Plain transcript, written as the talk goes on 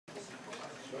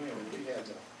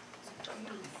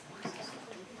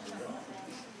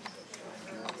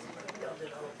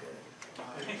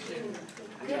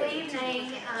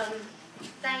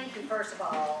first of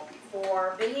all,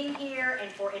 for being here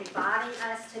and for inviting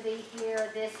us to be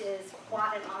here. This is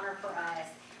quite an honor for us.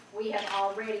 We have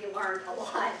already learned a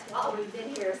lot while we've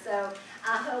been here, so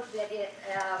I hope that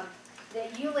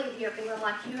that you leave here feeling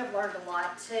like you have learned a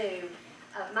lot too.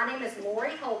 My name is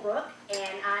Lori Holbrook,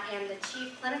 and I am the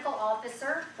Chief Clinical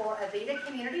Officer for Avita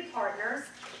Community Partners.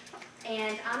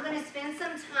 And I'm going to spend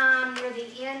some time near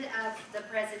the end of the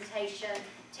presentation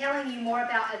telling you more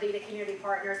about Avita Community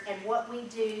Partners and what we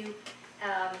do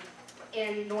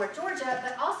in North Georgia,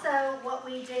 but also what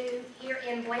we do here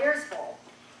in Blairsville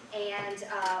and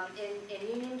in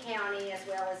Union County as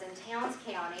well as in Towns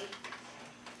County.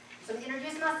 So to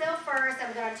introduce myself first,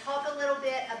 I'm going to talk a little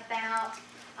bit about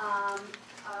a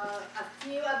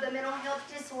few of the mental health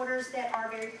disorders that are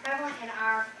very prevalent in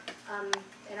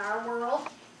our world,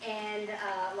 and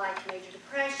like major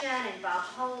depression and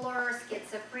bipolar,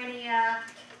 schizophrenia,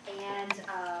 and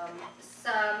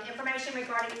some information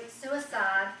regarding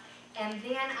suicide. And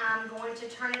then I'm going to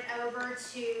turn it over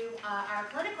to our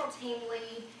clinical team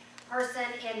lead person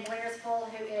in Blairsville,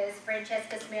 who is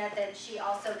Francesca Smith, and she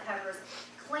also covers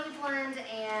Cleveland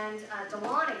and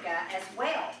Dahlonega as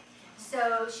well.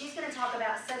 So she's going to talk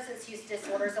about substance use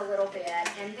disorders a little bit,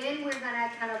 and then we're going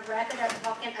to kind of wrap it up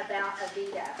talking about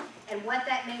Avita and what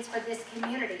that means for this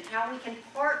community, how we can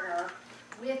partner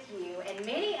with you. And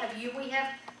many of you we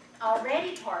have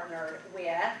already partnered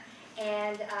with,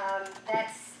 and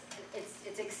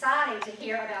it's exciting to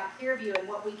hear about Clearview and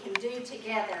what we can do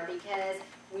together, because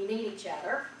we need each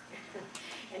other.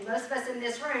 And most of us in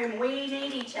this room, we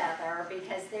need each other,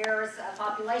 because there's a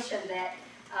population that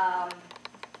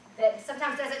that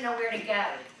sometimes doesn't know where to go,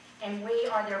 and we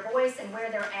are their voice and we're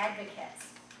their advocates.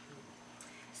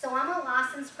 So I'm a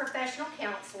licensed professional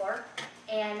counselor,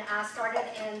 and I started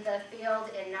in the field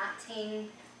in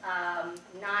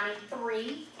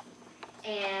 1993,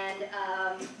 and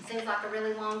seems like a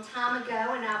really long time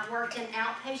ago, and I've worked in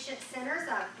outpatient centers.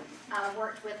 I've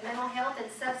worked with mental health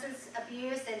and substance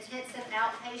abuse, intensive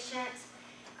outpatient.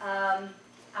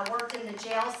 I worked in the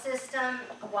jail system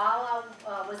while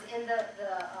I was in the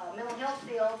mental health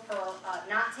field for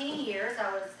 19 years.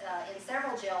 I was in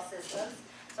several jail systems,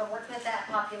 so I worked with that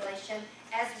population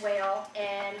as well,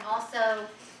 and also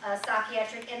a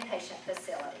psychiatric inpatient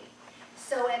facility.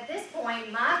 So at this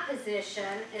point, my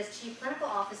position as Chief Clinical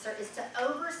Officer is to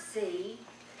oversee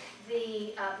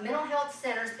the mental health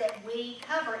centers that we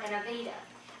cover in Avita.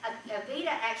 Avita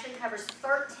actually covers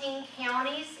 13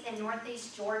 counties in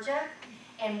Northeast Georgia.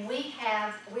 And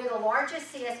we're the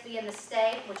largest CSB in the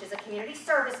state, which is a community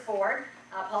service board.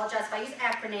 I apologize if I use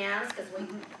acronyms, because we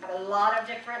have a lot of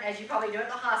different, as you probably do at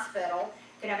the hospital.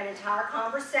 You can have an entire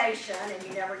conversation and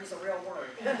you never use a real word.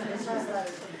 It's just a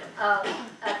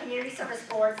community service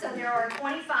board. So there are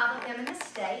 25 of them in the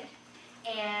state,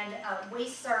 and we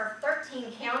serve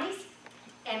 13 counties,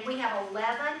 and we have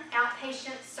 11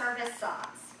 outpatient service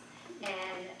sites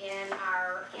and in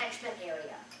our catchment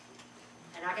area.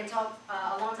 And I can talk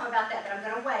a long time about that, but I'm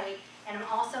going to wait. And I'm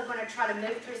also going to try to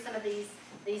move through some of these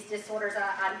disorders.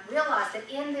 I realize that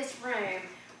in this room,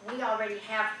 we already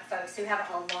have folks who have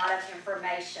a lot of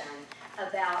information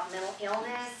about mental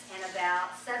illness and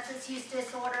about substance use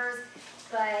disorders.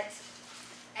 But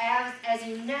as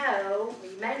you know,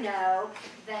 you may know,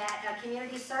 that a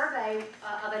community survey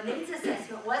of a needs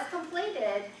assessment was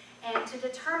completed, and to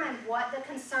determine what the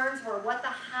concerns were, what the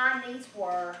high needs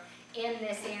were in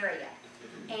this area.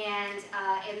 And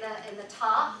in the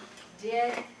top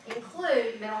did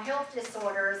include mental health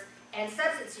disorders and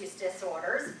substance use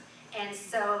disorders. And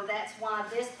so that's why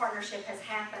this partnership has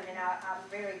happened, and I'm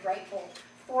very grateful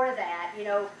for that. You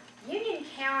know, Union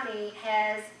County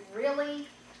has really,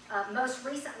 most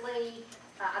recently,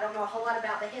 I don't know a whole lot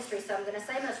about the history, so I'm going to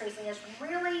say most recently, has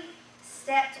really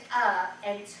stepped up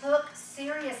and took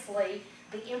seriously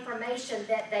the information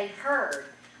that they heard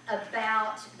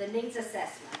about the needs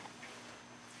assessment.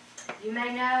 You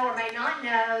may know or may not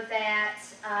know that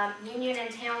Union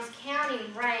and Towns County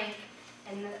rank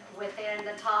within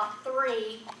the top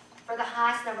 3 for the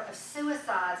highest number of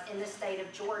suicides in the state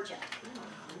of Georgia.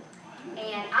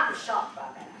 And I was shocked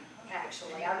by that,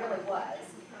 actually. I really was.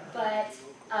 But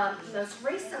most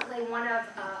recently, one of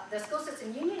the school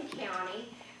systems in Union County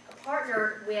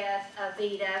partnered with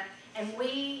Avita, and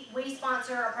we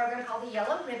sponsor a program called the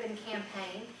Yellow Ribbon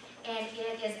Campaign, and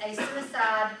it is a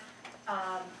suicide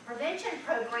prevention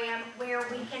program where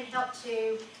we can help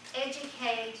to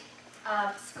educate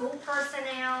school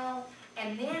personnel,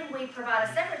 and then we provide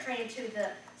a separate training to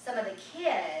some of the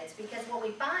kids, because what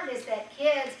we find is that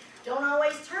kids don't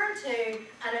always turn to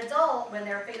an adult when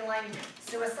they're feeling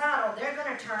suicidal. They're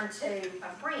going to turn to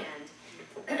a friend.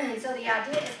 So the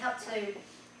idea is help to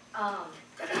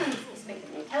excuse me,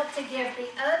 help to give the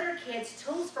other kids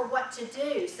tools for what to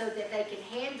do so that they can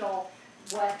handle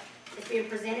what is being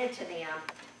presented to them.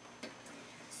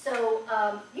 So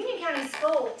Union County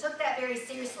School took that very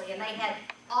seriously, and they had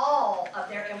all of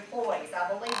their employees, I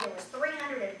believe there was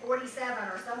 347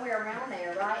 or somewhere around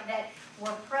there, right, that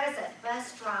were present,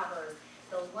 bus drivers,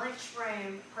 the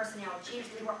lunchroom personnel, chiefs,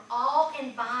 they were all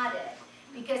invited,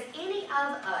 because any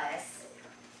of us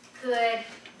could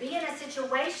be in a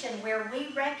situation where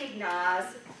we recognize,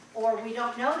 or we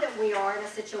don't know that we are in a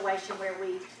situation where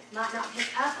we might not pick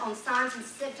up on signs and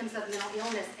symptoms of mental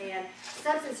illness and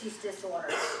substance use disorder.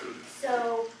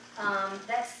 So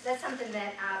that's something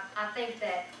that I think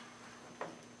that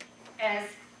as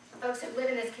folks who live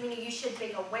in this community, you should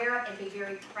be aware of and be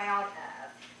very proud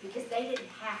of, because they didn't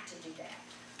have to do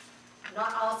that.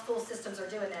 Not all school systems are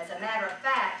doing that. As a matter of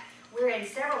fact, we're in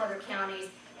several other counties,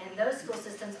 and those school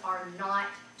systems are not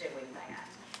doing that.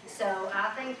 So I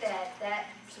think that that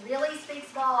really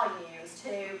speaks volumes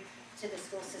to the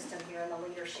school system here and the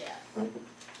leadership.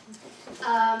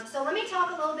 So let me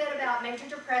talk a little bit about major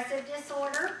depressive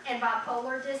disorder and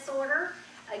bipolar disorder.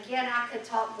 Again, I could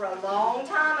talk for a long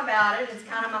time about it. It's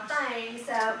kind of my thing,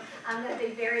 so I'm going to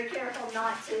be very careful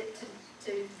not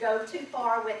to go too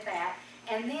far with that.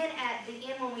 And then at the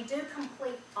end, when we do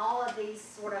complete all of these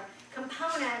sort of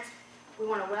components, we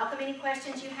want to welcome any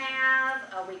questions you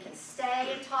have. We can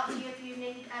stay and talk to you if you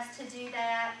need us to do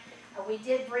that. We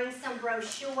did bring some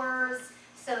brochures,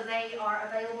 so they are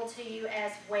available to you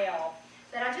as well.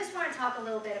 But I just want to talk a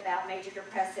little bit about major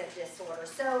depressive disorder.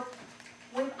 So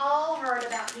we've all heard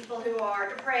about people who are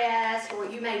depressed, or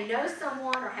you may know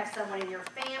someone or have someone in your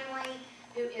family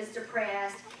who is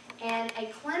depressed. And a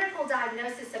clinical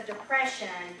diagnosis of depression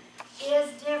is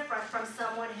different from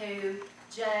someone who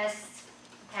just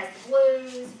has the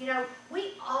blues. You know,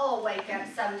 we all wake up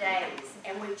some days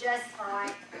and we just are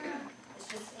like, it's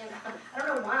just, you know, I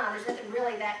don't know why, there's nothing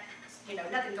really that, you know,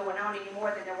 nothing going on any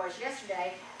more than there was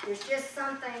yesterday. There's just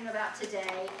something about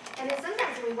today. And then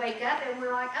sometimes we wake up and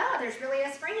we're like, oh, there's really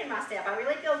a spring in my step. I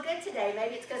really feel good today.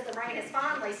 Maybe it's because the rain has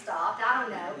finally stopped. I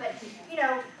don't know. But, you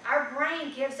know, our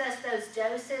brain gives us those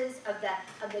doses of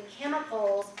the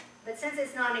chemicals. But since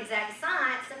it's not an exact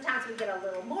science, sometimes we get a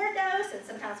little more dose and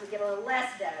sometimes we get a little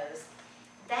less dose.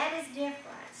 That is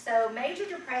different. So major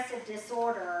depressive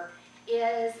disorder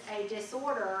is a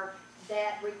disorder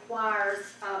that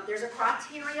requires, there's a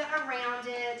criteria around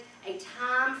it, a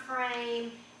time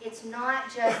frame. It's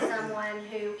not just someone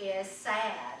who is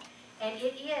sad. And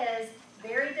it is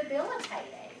very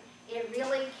debilitating. It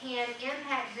really can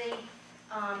impact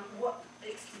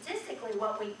statistically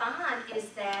what we find is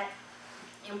that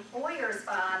employers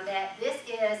find that this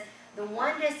is the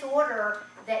one disorder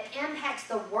that impacts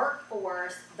the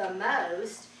workforce the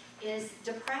most is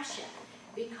depression,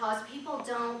 because people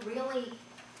don't really,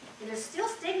 there's still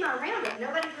stigma around it.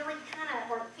 Nobody really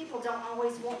or people don't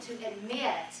always want to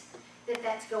admit that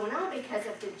that's going on because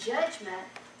of the judgment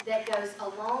that goes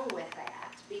along with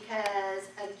that. Because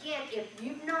again, if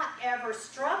you've not ever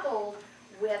struggled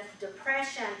with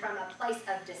depression from a place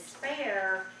of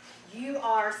despair, you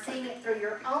are seeing it through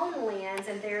your own lens,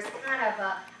 and there's kind of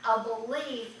a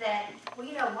belief that, well,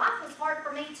 you know, life was hard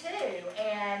for me too,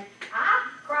 and I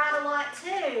cried a lot too,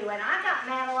 and I got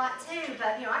mad a lot too,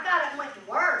 but, you know, I got up and went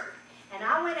to work, and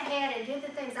I went ahead and did the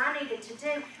things I needed to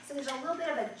do. So there's a little bit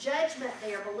of a judgment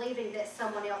there, believing that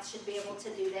someone else should be able to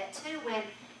do that too, when,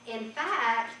 in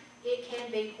fact, it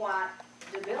can be quite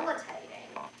debilitating.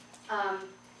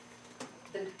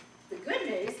 The good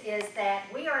news is that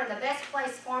we are in the best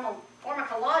place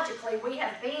pharmacologically we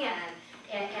have been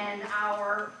in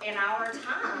our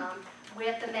time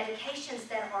with the medications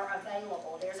that are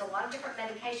available. There's a lot of different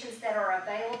medications that are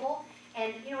available,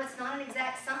 and you know, it's not an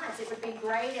exact science. It would be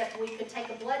great if we could take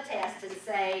a blood test and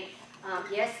say,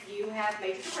 yes, you have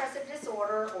major depressive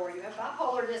disorder, or you have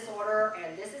bipolar disorder,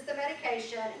 and this is the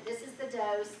medication, and this is the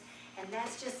dose, and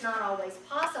that's just not always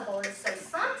possible. And so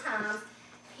sometimes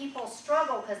people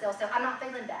struggle because they'll say, I'm not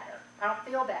feeling better, I don't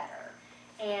feel better.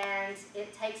 And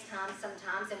it takes time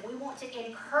sometimes, and we want to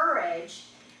encourage,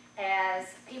 as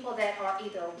people that are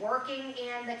either working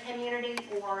in the community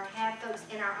or have folks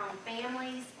in our own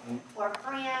families or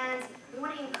friends, we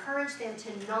want to encourage them to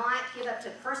not give up, to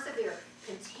persevere.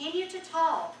 Continue to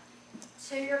talk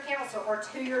to your counselor or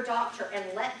to your doctor and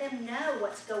let them know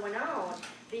what's going on,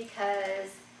 because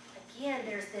again,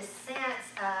 there's this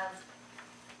sense of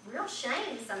real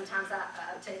shame sometimes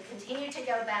to continue to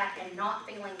go back and not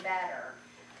feeling better.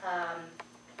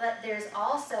 But there's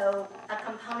also a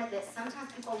component that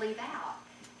sometimes people leave out,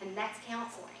 and that's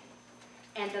counseling.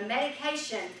 And the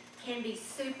medication can be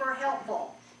super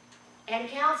helpful. and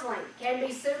counseling can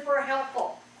be super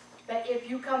helpful. But if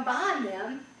you combine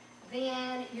them,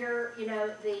 then the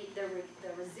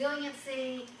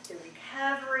resiliency, the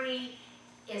recovery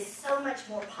is so much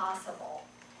more possible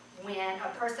when a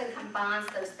person combines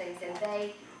those things, and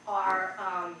they are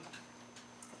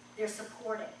they're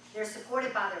supported. They're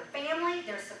supported by their family,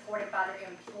 they're supported by their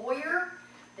employer,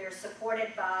 they're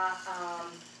supported by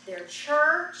their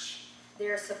church,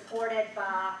 they're supported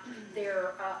by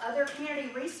their other community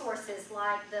resources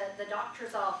like the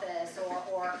doctor's office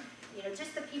or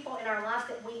just the people in our lives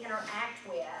that we interact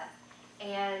with,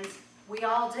 and we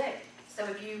all do. So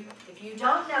if you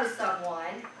don't know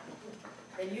someone,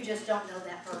 then you just don't know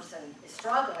that person is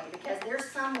struggling, because there's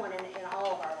someone in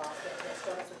all of our lives that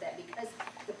struggles with that, because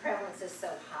the prevalence is so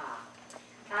high.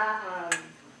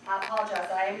 I apologize.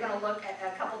 I am going to look at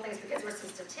a couple things because there were some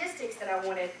statistics that I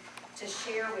wanted to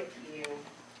share with you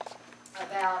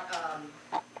about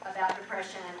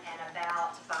depression and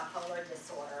about bipolar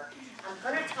disorder. I'm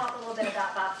going to talk a little bit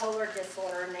about bipolar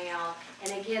disorder now.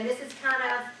 And again, this is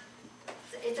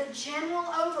it's a general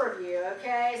overview,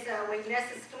 okay? So we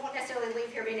won't necessarily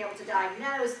leave here being able to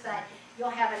diagnose, but you'll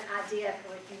have an idea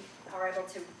if you are able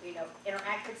to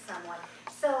interact with someone.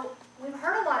 So we've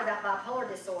heard a lot about bipolar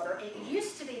disorder. It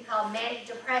used to be called manic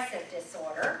depressive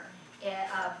disorder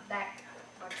back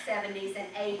like 70s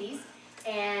and 80s.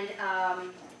 And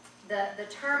the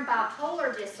term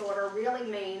bipolar disorder really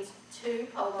means two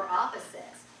polar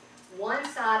opposites. One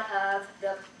side of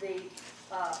the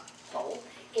pole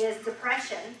is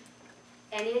depression,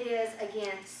 and it is,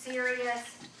 again,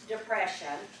 serious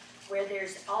depression, where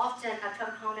there's often a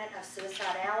component of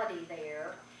suicidality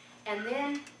there. And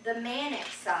then the manic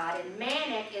side, and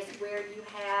manic is where you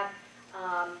have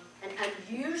an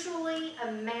unusually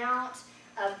amount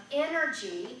of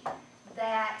energy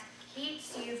that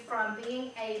keeps you from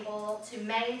being able to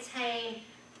maintain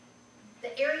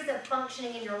the areas of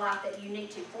functioning in your life that you need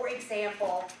to. For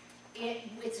example,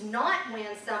 it's not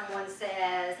when someone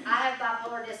says, I have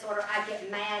bipolar disorder, I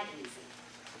get mad easy.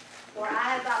 Or I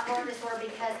have bipolar disorder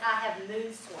because I have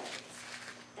mood swings.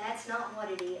 That's not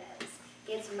what it is.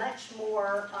 It's much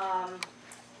more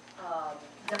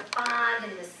defined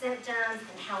in the symptoms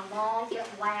and how long it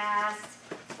lasts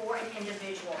for an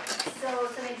individual. So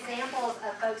some examples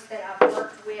of folks that I've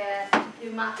worked with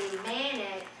who might be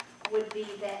manic would be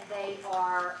that they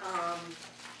are,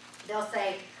 they'll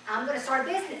say, I'm going to start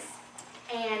a business.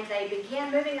 And they begin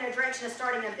moving in a direction of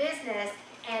starting a business,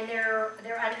 and they're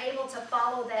unable to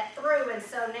follow that through, and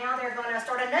so now they're going to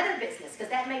start another business because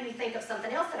that made me think of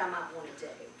something else that I might want to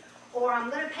do. Or I'm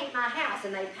going to paint my house,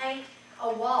 and they paint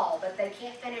a wall, but they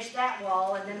can't finish that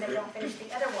wall, and then they don't finish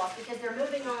the other walls because they're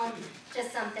moving on to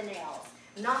something else.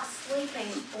 Not sleeping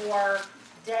for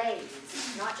days,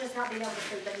 not just not being able to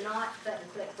sleep,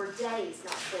 but for days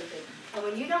not sleeping. And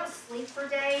when you don't sleep for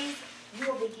days, you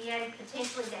will begin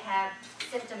potentially to have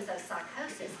symptoms of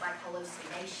psychosis, like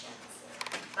hallucinations.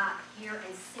 Might hear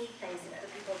and see things that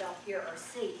other people don't hear or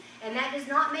see. And that does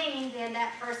not mean then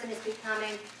that person is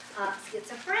becoming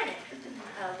schizophrenic,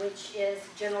 which is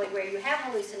generally where you have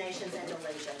hallucinations and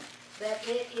delusion. But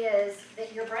it is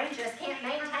that your brain just can't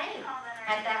maintain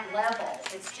at that level.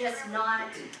 It's just not,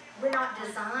 we're not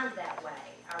designed that way.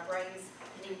 Our brains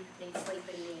need sleep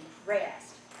and need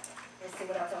rest. Let's see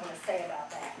what else I want to say about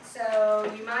that.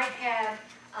 So you might have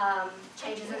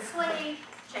changes in sleep,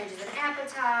 changes in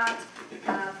appetite,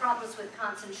 problems with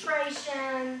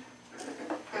concentration.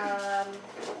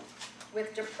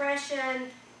 With depression,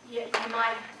 you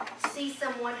might see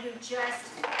someone who just,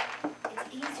 it's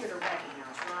easier to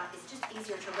recognize, right? It's just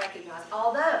easier to recognize.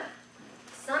 Although,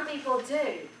 some people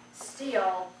do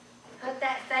still put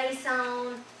that face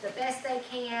on the best they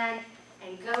can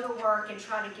and go to work and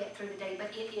try to get through the day.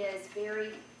 But it is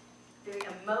very, very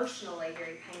emotionally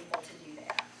very painful to do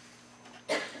that.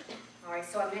 All right,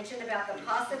 so I mentioned about the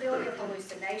possibility of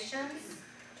hallucinations.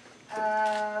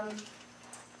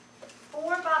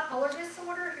 For bipolar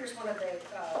disorder, here's one of the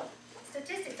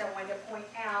statistics I wanted to point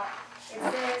out. It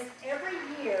says every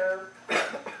year,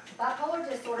 bipolar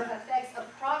disorder affects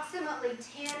approximately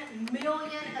 10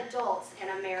 million adults in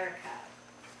America.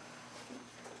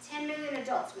 10 million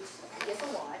adults, which is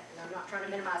a lot, and I'm not trying to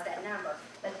minimize that number,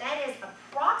 but that is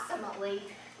approximately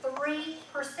 3%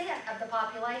 of the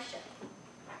population.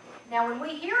 Now, when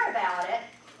we hear about it,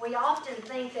 we often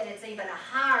think that it's even a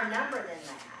higher number than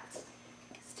that.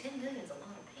 10 million is a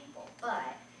lot of people,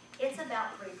 but it's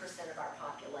about 3% of our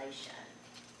population.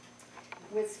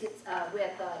 With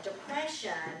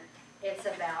depression, it's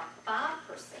about 5%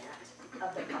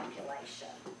 of the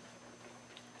population.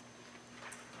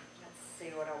 Let's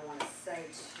see what I want to say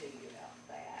to you about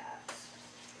that.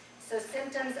 So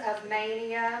symptoms of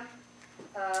mania,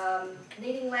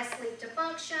 needing less sleep to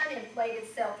function, inflated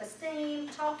self-esteem,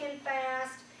 talking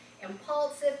fast,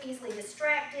 impulsive, easily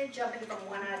distracted, jumping from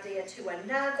one idea to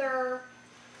another,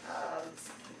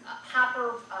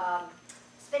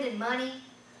 spending money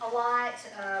a lot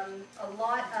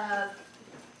of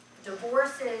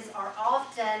divorces are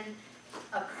often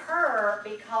occur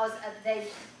because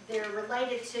they're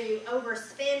related to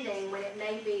overspending, when it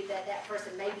may be that that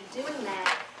person may be doing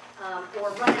that, or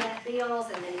running up bills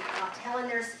and then not telling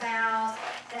their spouse,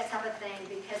 that type of thing,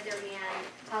 because they're in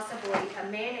possibly a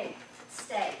manic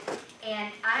state.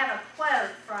 And I have a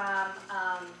quote from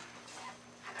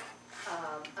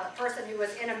a person who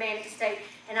was in a manic state,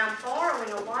 and I'm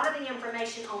borrowing a lot of the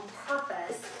information on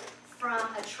purpose from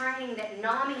a training that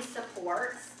NAMI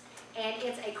supports, and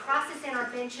it's a crisis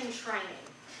intervention training,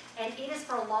 and it is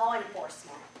for law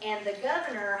enforcement. And the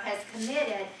governor has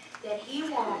committed that he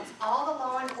wants all the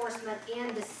law enforcement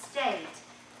in the state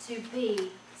to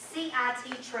be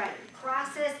CIT trained,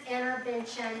 Crisis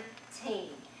Intervention Team.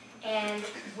 And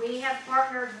we have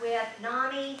partnered with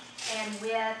NAMI and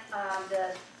with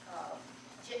the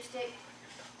Gypstick,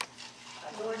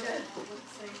 Georgia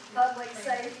Public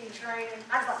Safety Training.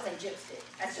 I just like to say Gypstick.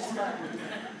 That's just fun.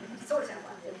 Sort of sounds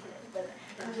like it, but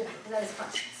that is fun.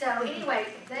 So anyway,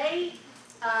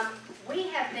 we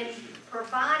have been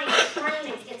providing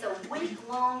trainings. It's a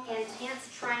week-long intense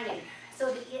training.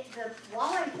 So the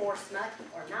law enforcement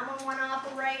or 911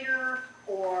 operator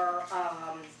or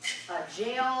a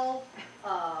jail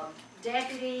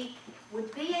deputy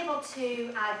would be able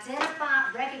to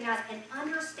identify, recognize, and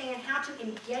understand how to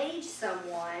engage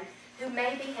someone who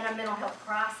may be in a mental health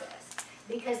crisis.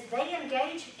 Because they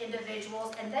engage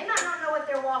individuals and they might not know what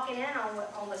they're walking in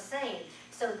on the scene.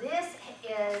 So this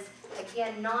is,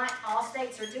 again, not all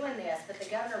states are doing this, but the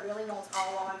governor really wants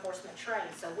all law enforcement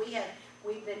trained. So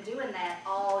we've been doing that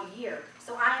all year.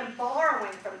 So I am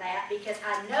borrowing from that because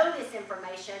I know this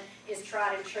information is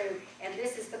tried and true. And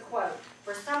this is the quote.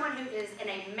 For someone who is in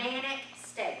a manic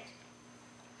state,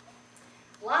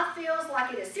 life feels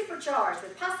like it is supercharged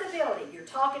with possibility. You're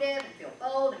talkative and feel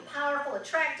bold and powerful,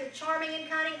 attractive, charming, and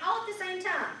cunning all at the same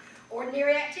time.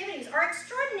 Ordinary activities are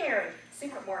extraordinary.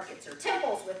 Supermarkets are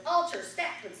temples with altars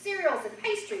stacked with cereals and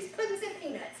pastries, puddings and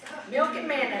peanuts, milk and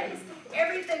mayonnaise.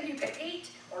 Everything you can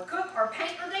eat or cook or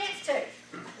paint or dance to.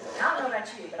 I don't know about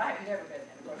you, but I have never been in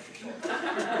a grocery store.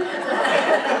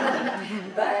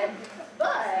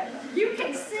 but you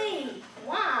can see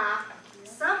why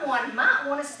someone might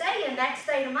want to stay in that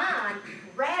state of mind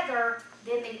rather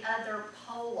than the other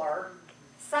polar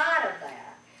side of that.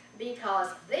 Because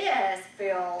this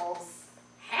feels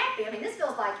happy. I mean, this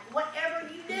feels like whatever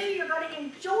you do, you're going to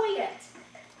enjoy it.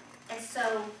 And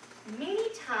so many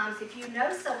times, if you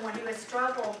know someone who has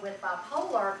struggled with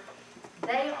bipolar,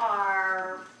 they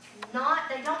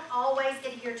don't always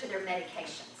adhere to their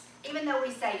medications. Even though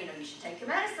we say, you should take your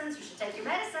medicines, you should take your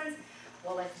medicines.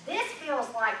 Well, if this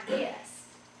feels like this,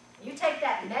 you take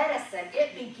that medicine,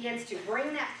 it begins to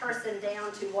bring that person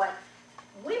down to what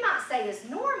we might say is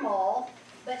normal,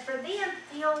 but for them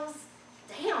feels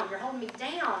down. You're holding me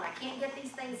down. I can't get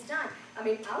these things done. I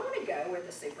mean, I want to go where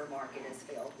the supermarket is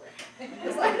filled with.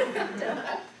 It's like,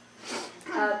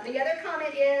 the other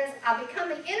comment is, I become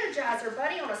the Energizer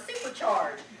Bunny on a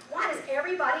supercharge. Why does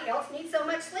everybody else need so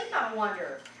much sleep, I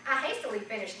wonder? I hastily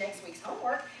finish next week's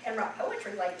homework and write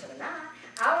poetry late into the night.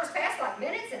 Hours pass like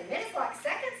minutes and minutes like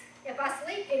seconds. If I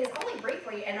sleep, it is only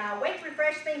briefly, and I wake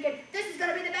refreshed thinking, this is going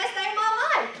to be the best day of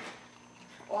my life.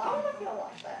 Well, I don't feel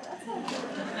like that. That's not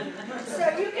good. So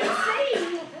you can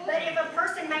see that if a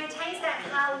person maintains that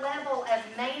high level of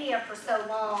mania for so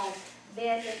long,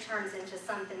 then it turns into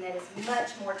something that is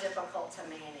much more difficult to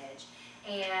manage.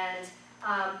 And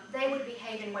they would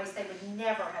behave in ways they would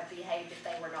never have behaved if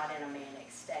they were not in a manic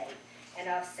state. And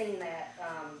I've seen that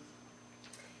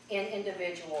in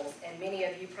individuals, and many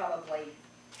of you probably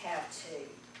have too.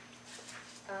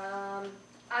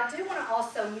 I do want to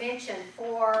also mention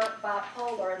for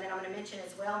bipolar, and then I'm going to mention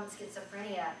as well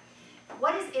schizophrenia,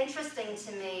 what is interesting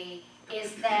to me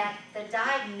is that the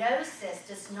diagnosis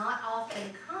does not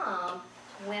often come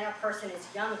when a person is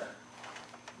younger.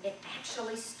 It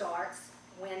actually starts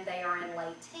when they are in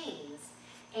late teens.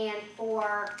 And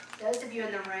for those of you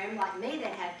in the room like me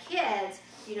that have kids,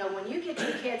 when you get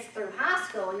your kids through high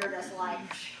school, you're just like,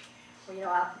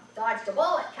 I dodged a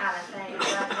bullet kind of thing.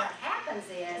 But what happens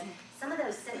is some of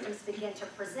those symptoms begin to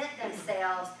present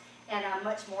themselves in a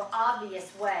much more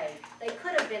obvious way. They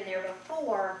could have been there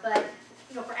before, but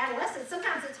for adolescents,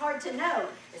 sometimes it's hard to know.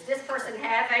 Is this person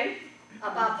having a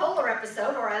bipolar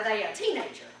episode or are they a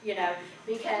teenager, you know,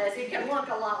 because it can look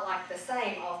a lot like the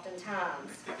same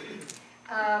oftentimes.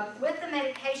 With the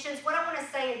medications, what I want to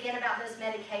say again about those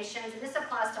medications, and this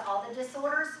applies to all the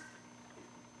disorders,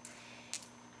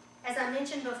 as I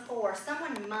mentioned before,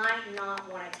 someone might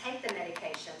not want to take the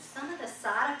medications. Some of the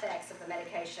side effects of the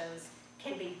medications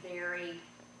can be very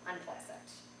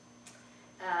unpleasant,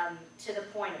 to the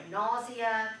point of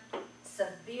nausea,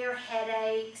 severe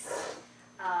headaches,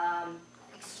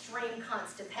 extreme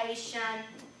constipation,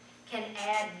 can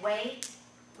add weight,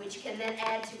 which can then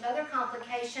add to other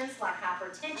complications like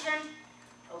hypertension,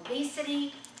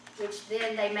 obesity, which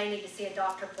then they may need to see a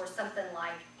doctor for something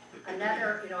like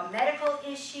another, a medical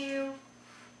issue.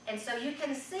 And so you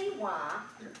can see why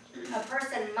a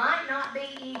person might not be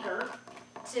eager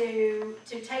to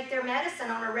take their medicine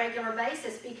on a regular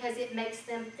basis because it makes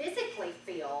them physically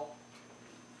feel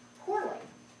poorly.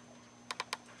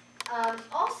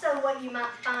 Also, what you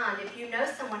might find if you know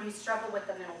someone who's struggled with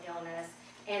a mental illness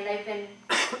and they've been,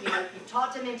 you've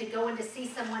talked them into going to see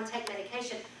someone take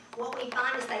medication, what we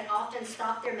find is they often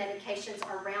stop their medications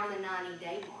around the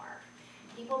 90-day mark.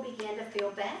 People begin to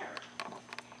feel better.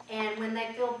 And when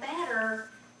they feel better,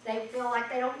 they feel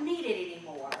like they don't need it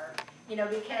anymore,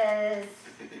 because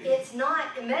it's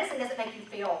not, medicine doesn't make you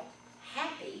feel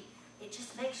happy, it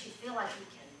just makes you feel like you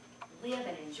can live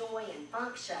and enjoy and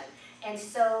function. And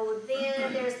so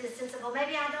then there's this sense of, well,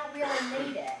 maybe I don't really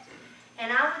need it.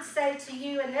 And I would say to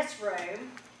you in this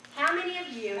room, how many of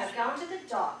you have gone to the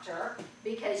doctor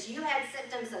because you had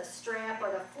symptoms of strep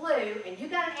or the flu and you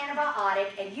got an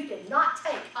antibiotic and you did not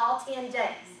take all 10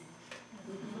 days?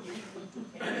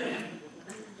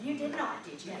 You did not,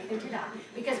 did you? Neither did I.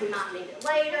 Because we might need it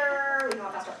later, if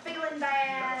I start feeling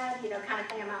bad, kind of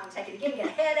thing, I might want to take it again, get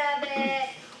ahead of it.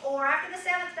 Or after the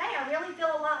 7th day, I really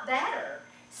feel a lot better.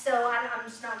 So I'm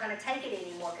just not going to take it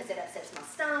anymore because it upsets my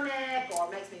stomach or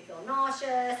makes me feel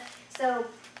nauseous. So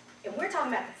if we're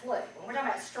talking about the flu, when we're talking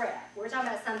about strep, we're talking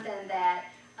about something that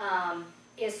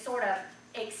is sort of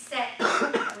accepted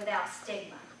without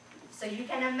stigma. So you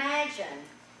can imagine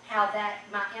how that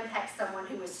might impact someone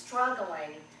who is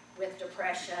struggling with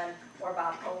depression or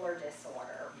bipolar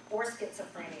disorder or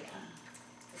schizophrenia.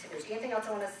 So if there's anything else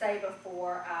I want to say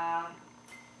before I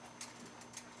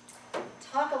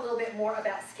talk a little bit more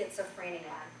about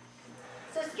schizophrenia.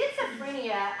 So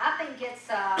schizophrenia, I think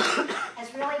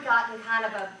has really gotten kind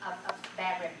of a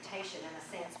bad reputation in a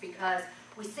sense because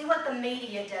we see what the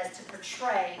media does to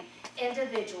portray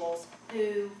individuals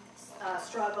who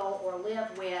struggle or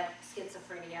live with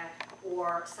schizophrenia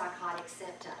or psychotic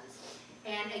symptoms.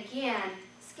 And again,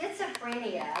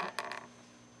 schizophrenia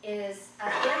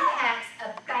impacts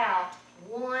about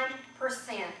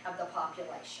 1% of the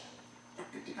population.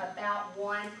 About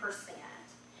 1%.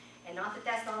 And not that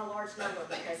that's not a large number,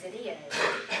 because it is,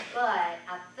 but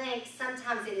I think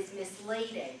sometimes it is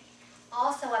misleading.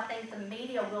 Also, I think the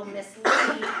media will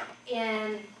mislead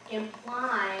in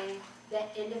implying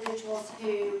that individuals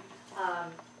who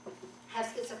have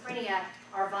schizophrenia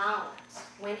are violent,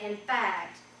 when in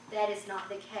fact that is not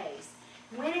the case.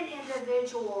 When an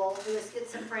individual who is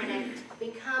schizophrenic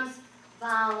becomes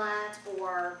violent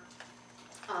or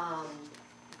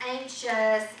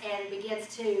anxious and begins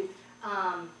to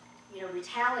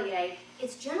retaliate,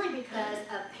 it's generally because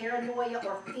of paranoia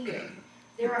or fear.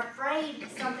 They're afraid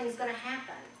something's going to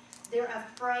happen. They're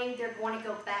afraid they're going to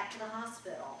go back to the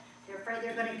hospital. They're afraid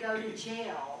they're going to go to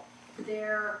jail.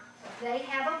 They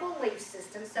have a belief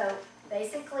system. So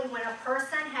basically, when a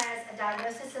person has a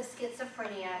diagnosis of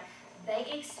schizophrenia, they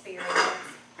experience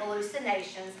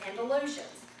hallucinations and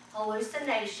delusions.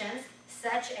 Hallucinations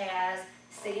such as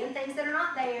seeing things that are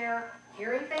not there,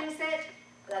 hearing things that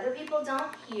other people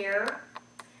don't hear.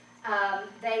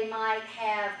 They might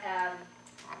have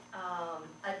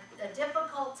a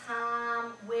difficult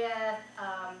time with,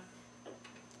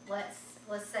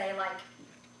 let's say, like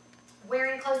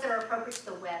wearing clothes that are appropriate to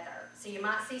the weather. So you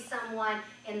might see someone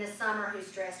in the summer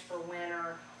who's dressed for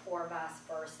winter or vice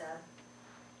versa.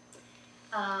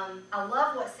 I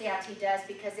love what CIT does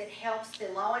because it helps the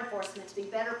law enforcement to be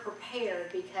better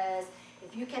prepared, because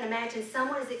if you can imagine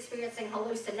someone is experiencing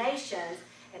hallucinations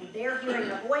and they're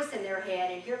hearing a voice in their head,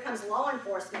 and here comes law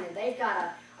enforcement and they've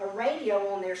got a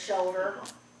radio on their shoulder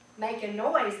making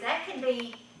noise, that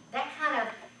kind of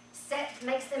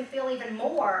makes them feel even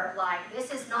more like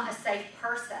this is not a safe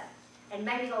person. And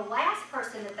maybe the last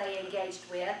person that they engaged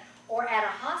with or at a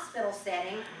hospital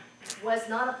setting was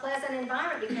not a pleasant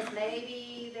environment because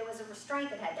maybe there was a restraint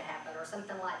that had to happen or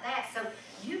something like that. So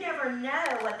you never know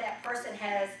what that person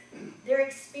their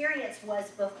experience was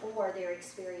before their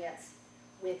experience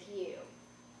with you.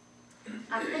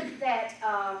 I think that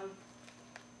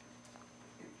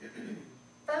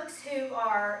folks who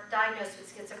are diagnosed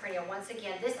with schizophrenia, once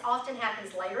again, this often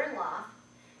happens later in life,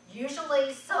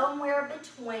 usually somewhere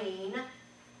between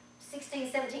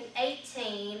 16, 17,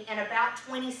 18, and about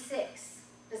 26.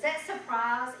 Does that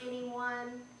surprise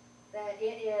anyone? That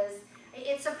it is,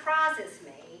 it surprises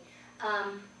me.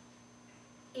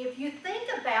 If you think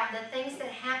about the things that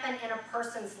happen in a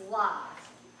person's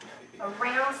life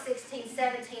around 16,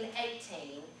 17,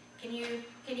 18, can you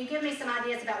give me some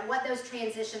ideas about what those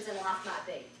transitions in life might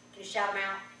be? Can you shout them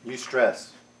out? You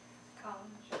stress. College,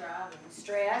 driving.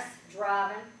 Stress,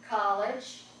 driving,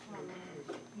 college,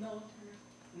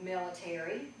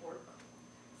 Military. work,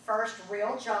 first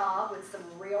real job with some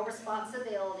real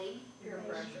responsibility, Peer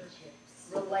pressure.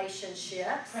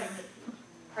 relationships,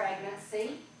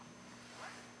 pregnancy.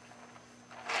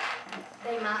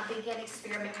 They might begin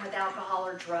experimenting with alcohol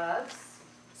or drugs.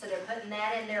 So they're putting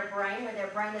that in their brain where their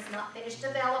brain is not finished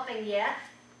developing yet.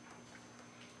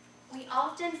 We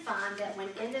often find that when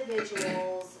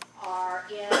individuals are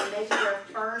in maybe their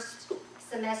first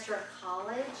semester of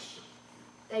college,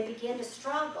 they begin to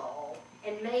struggle,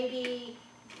 and maybe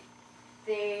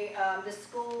the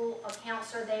school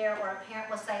counselor there or a parent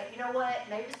will say, you know what,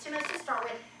 maybe it's too much to start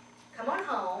with, come on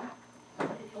home,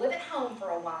 live at home for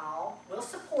a while, we'll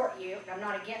support you, and I'm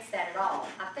not against that at all.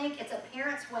 I think it's a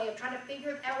parent's way of trying to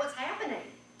figure out what's happening.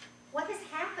 What has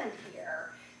happened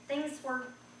here? Things were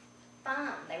fine,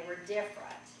 they were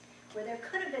different, where there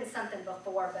could have been something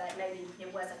before, but maybe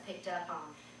it wasn't picked up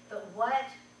on. But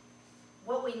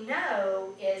what we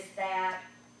know is that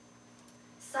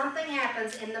something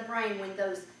happens in the brain when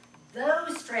those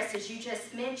stresses you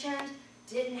just mentioned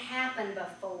didn't happen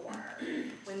before,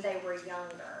 when they were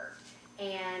younger.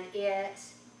 And it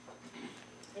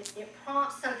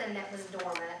prompts something that was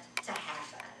dormant to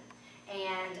happen.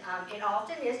 And it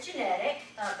often is genetic,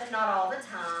 but not all the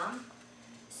time.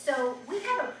 So we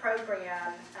have a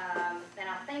program, and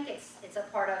I think it's a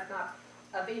part of my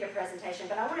Avita presentation,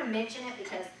 but I want to mention it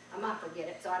because I might forget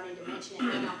it, so I need to mention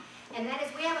it now. And that is,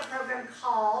 we have a program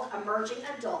called Emerging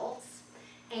Adults,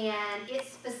 and it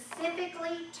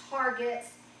specifically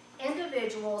targets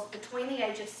individuals between the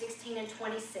age of 16 and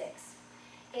 26.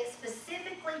 It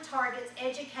specifically targets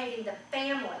educating the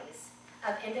families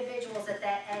of individuals at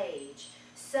that age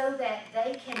so that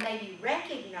they can maybe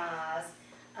recognize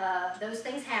those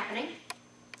things happening.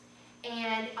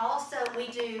 And also we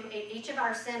do, in each of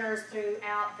our centers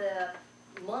throughout the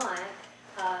month,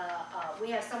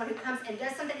 we have someone who comes and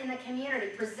does something in the community,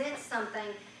 presents something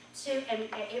to, and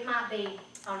it might be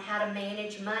on how to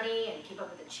manage money and keep up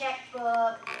with the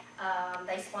checkbook.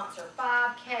 They sponsor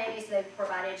 5Ks, they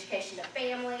provide education to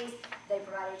families, they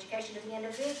provide education to the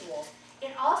individuals.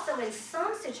 It also, in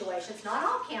some situations, not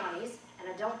all counties, and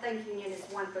I don't think Union is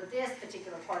one for this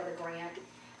particular part of the grant,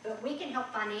 but we can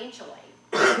help financially.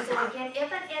 So again,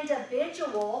 if an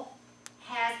individual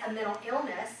has a mental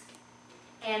illness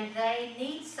and they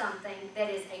need something that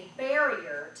is a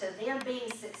barrier to them being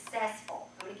successful,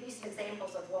 I'm going to give you some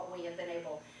examples of what we have been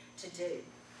able to do.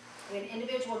 We had an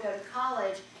individual go to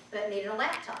college but needed a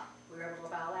laptop. We were able to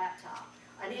buy a laptop.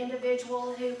 An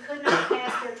individual who could not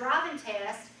pass their driving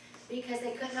test because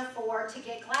they couldn't afford to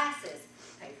get glasses.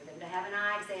 Pay for them to have an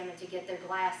eye exam and to get their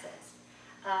glasses.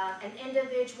 An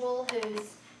individual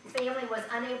whose family was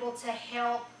unable to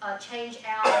help change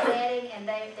out bedding, and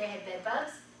they had bed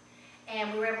bugs,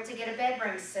 and we were able to get a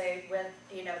bedroom suit with,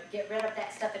 get rid of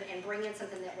that stuff and bring in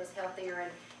something that was healthier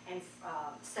and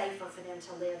safer for them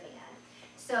to live in.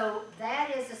 So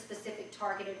that is a specific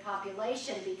targeted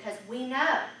population, because we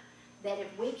know that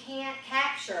if we can't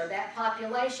capture that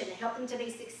population and help them to be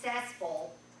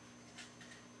successful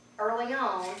early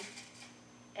on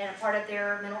and a part of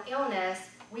their mental illness,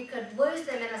 we could lose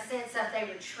them in a sense of they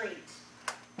retreat.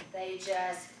 They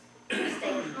just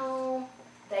stay at home.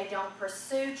 They don't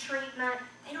pursue treatment.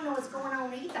 They don't know what's going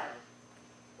on either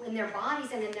in their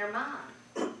bodies and in their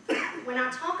mind. When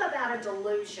I talk about a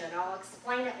delusion, I'll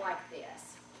explain it like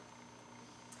this.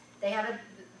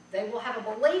 They will have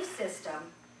a belief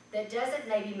system that doesn't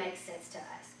maybe make sense to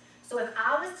us. So if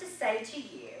I was to say to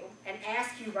you and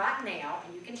ask you right now,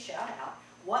 and you can shout out,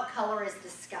 what color is the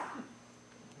sky?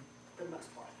 For the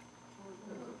most part.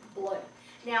 Blue.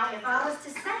 Now, if I was to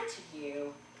say to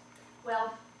you,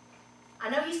 well, I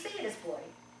know you see it as blue,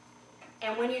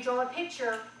 and when you draw a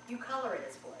picture, you color it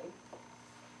as blue,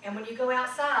 and when you go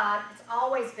outside, it's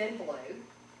always been blue,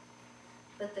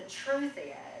 but the truth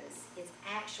is, it's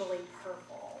actually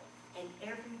purple, and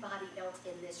everybody else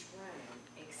in this room,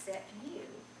 except you,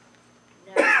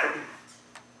 knows that.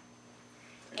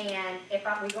 And if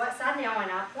we go outside now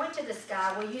and I point to the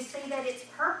sky, will you see that it's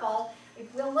purple?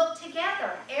 If we'll look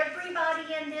together, everybody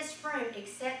in this room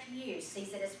except you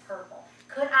sees it as purple.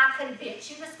 Could I convince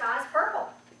you the sky is purple?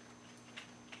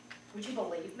 Would you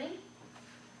believe me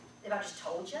if I just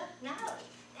told you? No,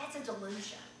 that's a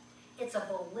delusion. It's a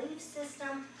belief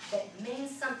system that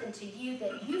means something to you,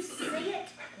 that you see it,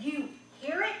 you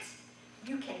hear it,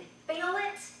 you can feel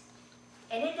it,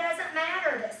 and it doesn't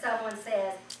matter that someone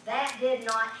says, that did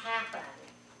not happen.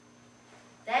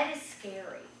 That is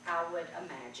scary, I would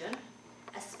imagine,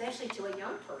 especially to a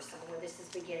young person where this is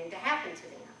beginning to happen to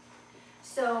them.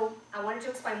 So I wanted to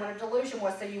explain what a delusion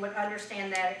was so you would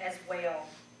understand that as well.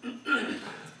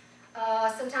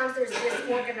 Sometimes there's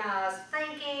disorganized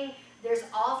thinking. There's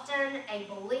often a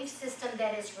belief system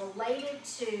that is related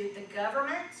to the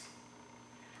government,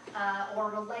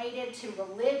 or related to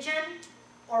religion,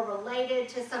 or related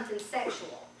to something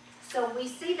sexual. So we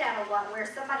see that a lot where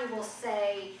somebody will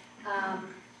say,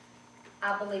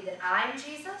 I believe that I'm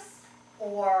Jesus,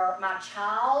 or my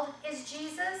child is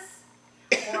Jesus,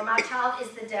 or my child is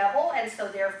the devil, and so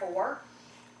therefore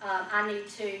I need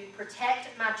to protect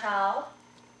my child,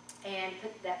 and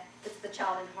puts the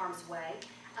child in harm's way.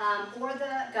 Or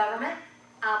the government,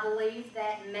 I believe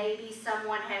that maybe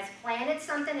someone has planted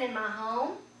something in my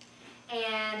home,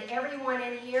 and everyone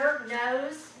in here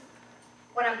knows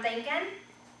what I'm thinking.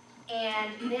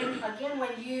 And then again,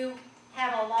 when you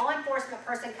have a law enforcement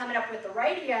person coming up with the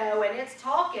radio and it's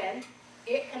talking,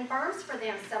 it confirms for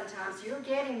them sometimes. You're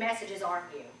getting messages, aren't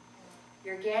you?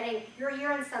 You're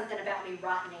hearing something about me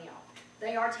right now.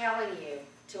 They are telling you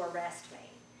to arrest me,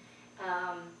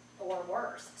 or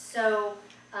worse. So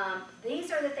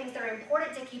these are the things that are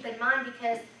important to keep in mind,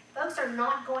 because folks are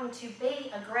not going to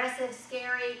be aggressive,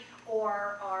 scary,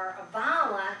 or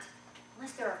violent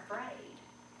unless they're afraid.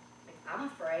 If I'm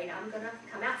afraid, I'm going to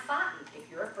come out fighting. If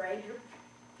you're afraid,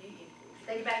 if you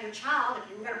think about your child, if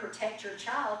you're going to protect your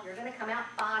child, you're going to come out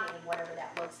fighting, whatever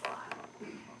that looks like.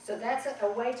 So that's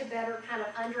a way to better kind of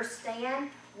understand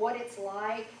what it's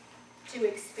like to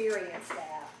experience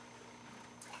that.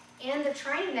 In the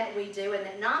training that we do and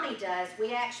that NAMI does,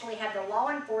 we actually have the law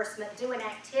enforcement do an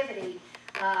activity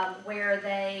where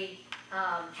they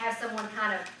have someone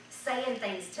kind of saying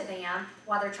things to them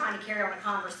while they're trying to carry on a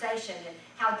conversation, and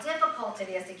how difficult it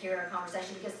is to carry on a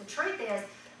conversation, because the truth is,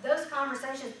 those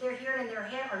conversations they're hearing in their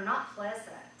head are not pleasant.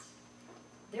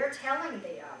 They're telling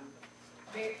them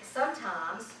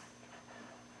sometimes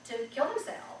to kill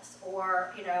themselves,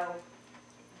 or, you know,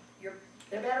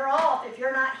 they're better off if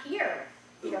you're not here,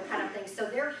 you know, kind of thing. So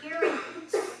they're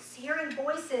hearing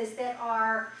voices that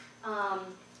are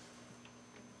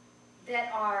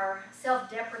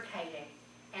self-deprecating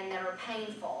and that are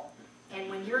painful. And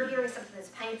when you're hearing something that's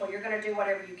painful, you're going to do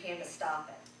whatever you can to stop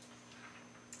it.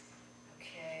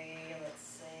 Okay, let's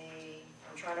see.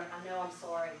 I know I'm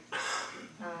sorry.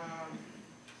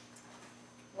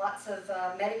 Lots of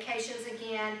medications,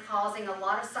 again, causing a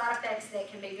lot of side effects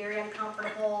that can be very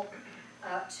uncomfortable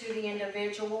to the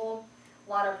individual. A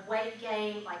lot of weight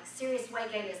gain, like serious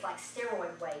weight gain is like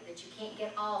steroid weight that you can't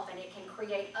get off, and it can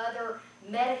create other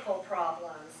medical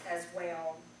problems as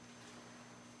well.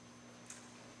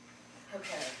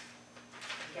 Okay.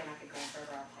 Again, I could go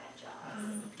further, I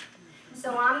apologize.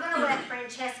 So I'm going to let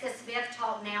Francesca Smith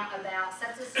talk now about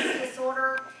substance use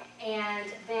disorder,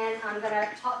 and then I'm going to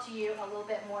talk to you a little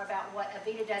bit more about what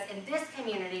Avita does in this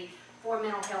community for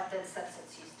mental health and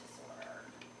substance use disorder.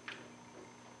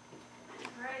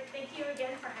 All right, thank you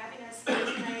again for having us here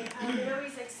tonight. It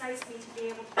always excites me to be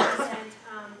able to present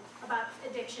about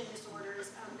addiction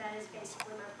disorders. That is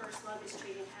basically my first love, is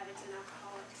treating addicts and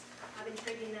alcoholics. I've been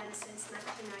treating them since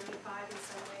 1995 in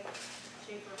some way,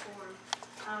 shape, or form.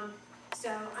 So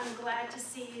I'm glad to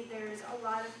see there's a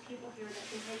lot of people here that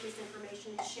can take this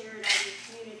information and share it out in the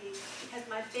community, because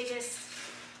my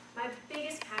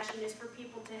biggest passion is for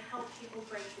people to help people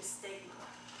break the stigma.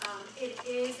 It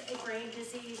is a brain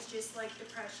disease, just like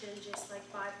depression, just like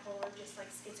bipolar, just like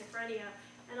schizophrenia,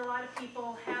 and a lot of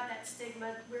people have that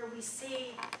stigma where we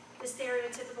see the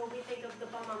stereotypical, we think of the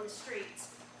bum on the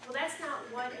streets. Well, that's not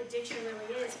what addiction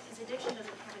really is, because addiction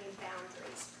doesn't have any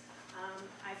boundaries.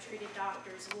 I've treated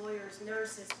doctors, lawyers,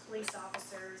 nurses, police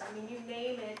officers. I mean, you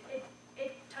name it,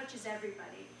 it touches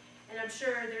everybody. And I'm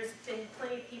sure there's been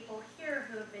plenty of people here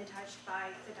who have been touched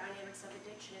by the dynamics of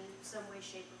addiction in some way,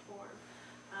 shape, or form.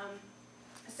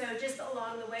 So just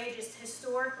along the way, just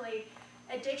historically,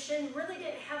 addiction really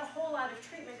didn't have a whole lot of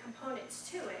treatment components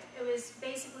to it. It was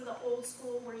basically the old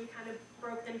school where you kind of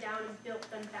broke them down and built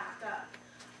them back up.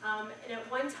 And at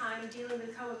one time, dealing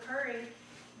with co-occurring,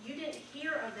 you didn't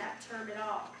hear of that term at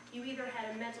all. You either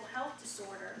had a mental health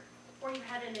disorder or you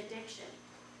had an addiction,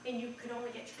 and you could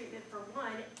only get treatment for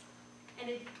one, and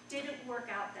it didn't work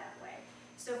out that way.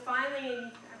 So finally,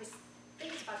 I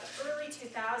think it's about the early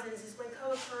 2000s is when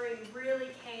co-occurring really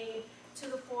came to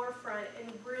the forefront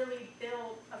and really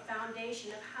built a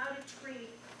foundation of how to treat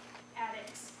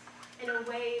addicts in a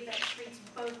way that treats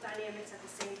both dynamics at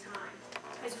the same time.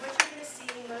 Because what you're going to see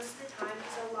most of the time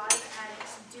is a lot of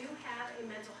addicts do have a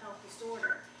mental health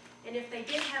disorder. And if they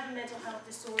did have a mental health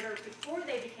disorder before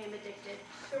they became addicted,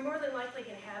 they're more than likely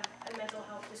going to have a mental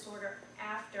health disorder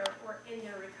after or in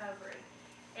their recovery.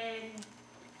 And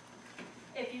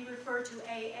if you refer to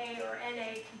AA or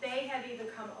NA, they have even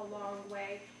come a long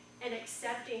way in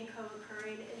accepting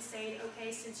co-occurring and saying,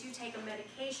 okay, since you take a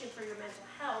medication for your mental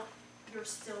health, you're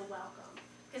still welcome.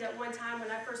 Because at one time when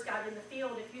I first got in the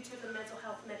field, if you took a mental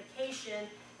health medication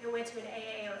and went to an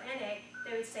AA or NA,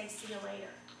 they would say, see you later.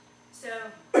 So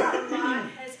a lot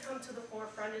has come to the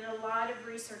forefront and a lot of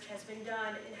research has been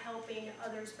done in helping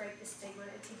others break the stigma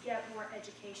and to get more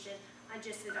education on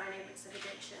just the dynamics of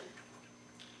addiction.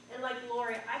 And like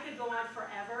Lori, I could go on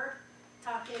forever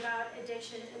talking about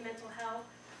addiction and mental health.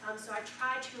 So I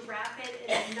try to wrap it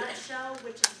in a nutshell,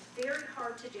 which is very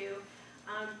hard to do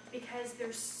because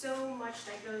there's so much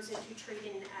that goes into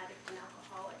treating an addict and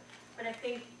alcoholic. But I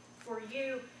think for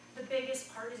you, the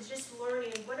biggest part is just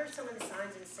learning what are some of the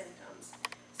signs and symptoms.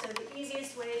 So the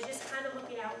easiest way is just kind of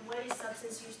looking at what is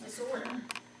substance use disorder.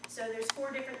 So there's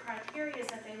 4 different criteria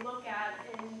that they look at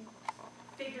in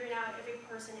figuring out if a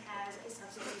person has a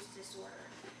substance use disorder.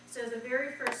 So the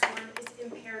very first one is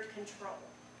impaired control.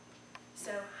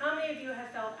 So how many of you have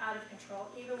felt out of control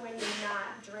even when you're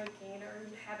not drinking or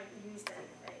you haven't used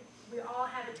anything? We all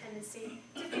have a tendency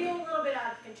to feel a little bit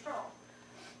out of control.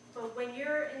 But when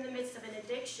you're in the midst of an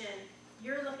addiction,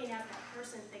 you're looking at that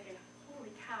person thinking, holy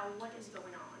cow, what is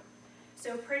going on?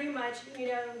 So pretty much,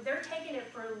 they're taking it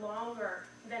for longer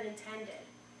than intended.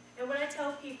 And when I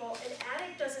tell people, an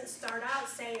addict doesn't start out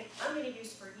saying, I'm going to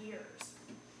use for years.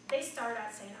 They start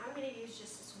out saying, I'm going to use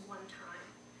just this one time.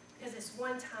 Because this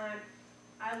one time,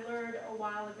 I learned a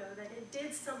while ago that it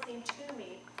did something to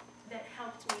me that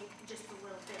helped me just a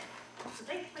little bit. So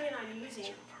they plan on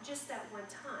using just that one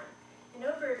time. And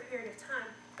over a period of time,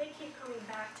 they keep coming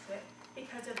back to it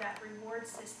because of that reward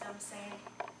system saying,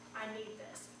 I need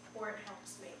this, or it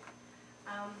helps me.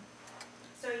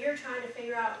 So you're trying to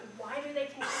figure out, why do they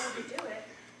continue to do it?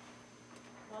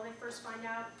 Well, they first find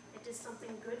out it did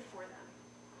something good for them.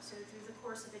 So through the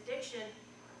course of addiction,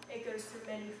 it goes through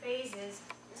many phases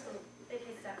until it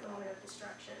hits that moment of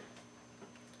destruction.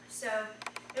 So,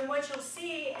 and what you'll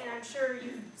see, and I'm sure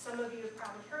some of you have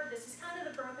probably heard this, is kind of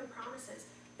the broken promises.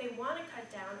 They want to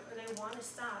cut down or they want to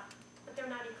stop, but they're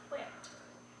not equipped.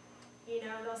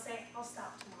 They'll say, I'll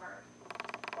stop tomorrow,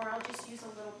 or I'll just use a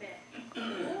little bit.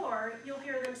 Or you'll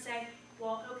hear them say,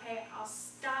 well, okay, I'll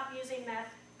stop using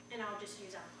meth and I'll just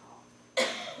use alcohol.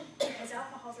 Because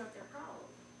alcohol's not their problem.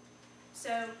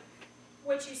 So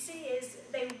what you see is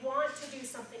they want to do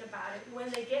something about it. When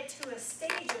they get to a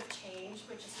stage of change,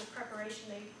 which is the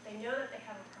preparation, they know that they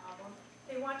have a problem,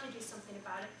 they want to do something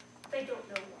about it, they don't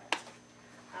know what.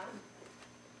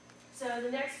 So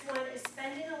the next one is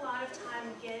spending a lot of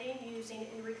time getting, using,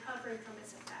 and recovering from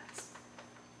its effects.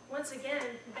 Once again,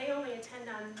 they only intend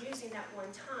on using that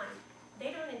one time. They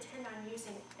don't intend on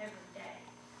using it every day.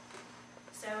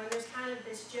 So, and there's kind of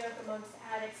this joke amongst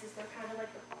addicts is they're kind of like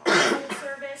the phone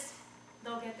service.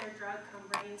 They'll get their drug come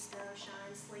rain, snow,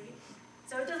 shine, sleet.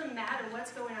 So it doesn't matter what's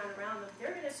going on around them.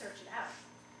 They're going to search it out.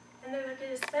 And they're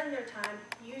going to spend their time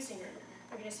using it.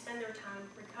 They're going to spend their time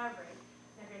recovering.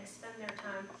 They're going to spend their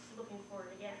time looking for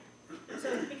it again. So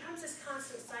it becomes this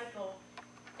constant cycle.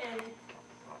 And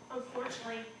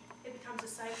unfortunately, it becomes a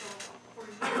cycle for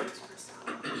years for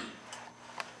some.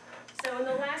 So and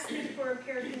the last thing for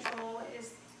impaired control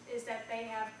is that they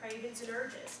have cravings and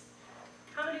urges.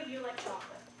 How many of you like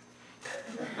chocolate?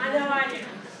 I know I do.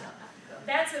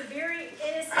 That's a very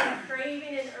innocent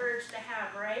craving and urge to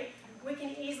have, right? We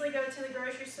can easily go to the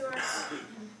grocery store,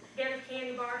 get a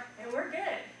candy bar, and we're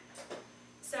good.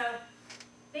 So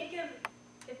think of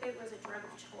if it was a drug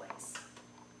of choice.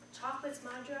 Chocolate's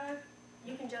my drug,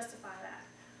 you can justify that.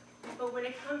 But when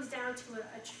it comes down to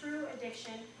a true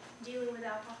addiction, dealing with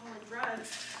alcohol and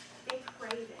drugs, they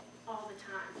crave it all the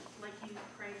time, like you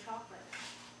crave chocolate.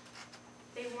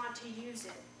 They want to use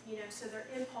it, so their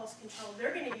impulse control,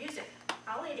 they're going to use it.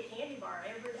 I'll eat a candy bar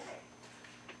every day.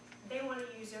 They want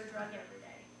to use their drug every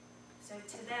day. So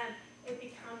to them, it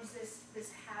becomes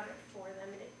this habit for them,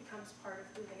 and it becomes part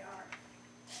of who they are.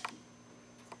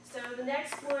 So the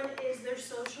next one is their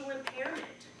social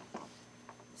impairment.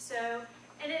 So,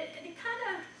 and it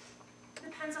kind of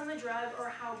depends on the drug or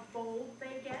how bold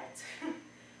they get.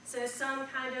 So some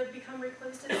kind of become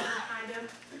reclusive, some kind of,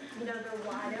 they're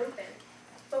wide open.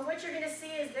 But what you're going to see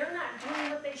is they're not doing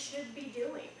what they should be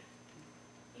doing.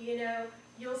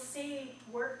 You'll see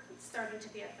work starting to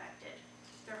be affected,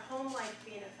 their home life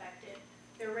being affected,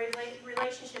 their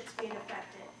relationships being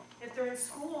affected. If they're in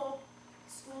school,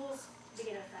 school's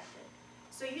being affected.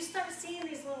 So you start seeing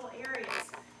these little areas,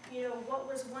 what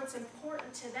was once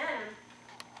important to them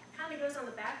kind of goes on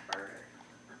the back burner.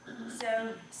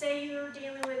 So say you're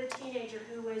dealing with a teenager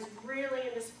who is really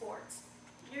into sports.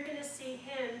 You're going to see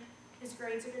his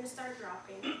grades are going to start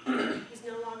dropping. He's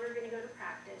no longer going to go to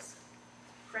practice.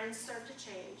 Friends start to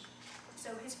change.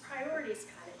 So his priorities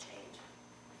kind of change.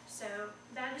 So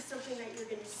that is something that you're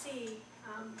going to see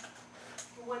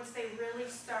once they really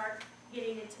start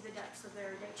getting into the depths of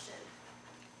their addiction.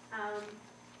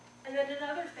 And then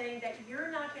another thing that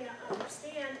you're not going to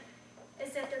understand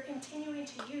is that they're continuing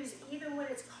to use even when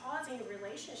it's causing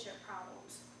relationship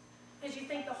problems. Because you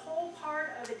think the whole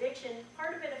part of addiction,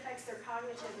 part of it affects their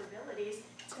cognitive abilities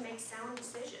to make sound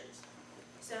decisions.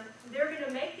 So they're going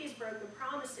to make these broken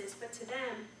promises, but to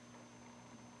them,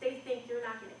 they think you're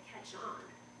not going to catch on.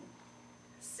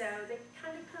 So they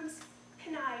kind of comes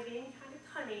conniving, kind of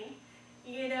cunning,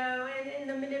 and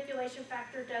the manipulation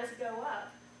factor does go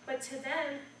up. But to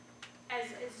them, as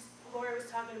Laura was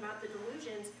talking about the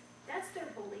delusions, that's their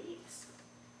beliefs.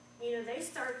 They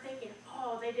start thinking,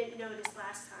 oh, they didn't notice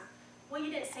last time. Well,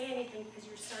 you didn't say anything because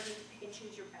you're starting to pick and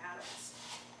choose your battles.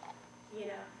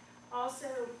 Also,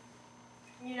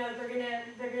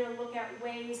 they're gonna look at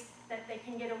ways that they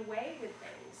can get away with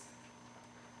things.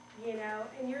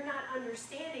 And you're not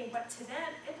understanding, but to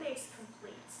them, it makes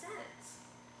complete sense.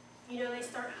 They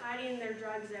start hiding their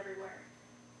drugs everywhere,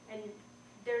 and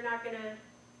they're not gonna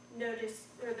notice,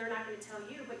 or they're not gonna tell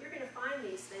you, but you're gonna find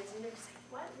these things, and they're gonna say,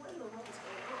 what in the world is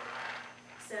going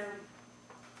on?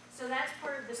 So that's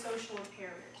part of the social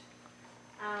impairment.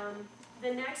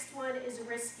 The next one is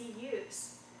risky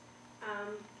use.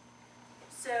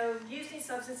 So using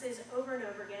substances over and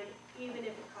over again, even if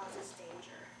it causes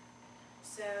danger.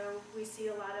 So we see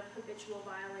a lot of habitual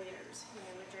violators,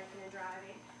 with drinking and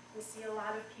driving. We see a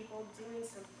lot of people doing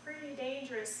some pretty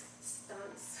dangerous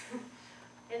stunts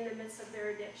in the midst of their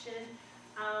addiction.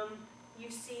 You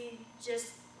see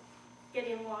just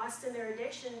getting lost in their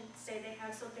addiction, say they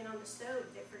have something on the stove,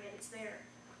 they forget it's there.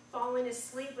 Falling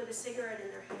asleep with a cigarette in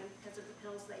their hand because of the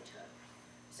pills they took.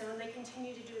 So they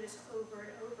continue to do this over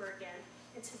and over again.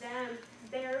 And to them,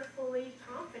 they're fully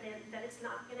confident that it's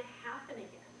not going to happen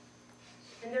again.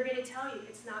 And they're going to tell you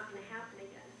it's not going to happen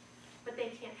again. But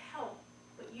they can't help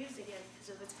but use again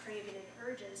because of its craving and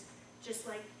urges, just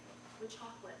like with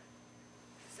chocolate.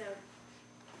 So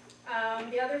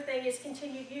the other thing is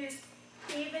continued use,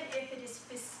 even if it is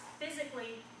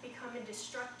physically becoming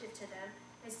destructive to them,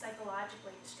 is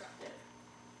psychologically destructive.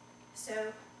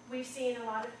 So we've seen a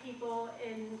lot of people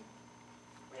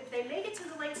if they make it to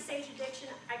the late stage addiction,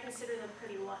 I consider them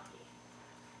pretty lucky.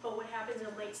 But what happens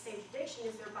in late stage addiction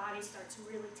is their body starts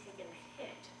really taking a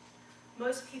hit.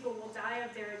 Most people will die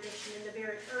of their addiction in the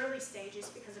very early stages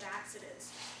because of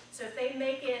accidents. So if they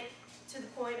make it to the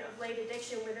point of late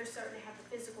addiction where they're starting to have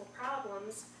the physical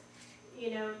problems,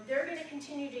 they're going to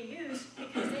continue to use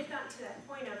because they've gotten to that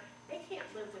point of they can't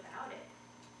live without it.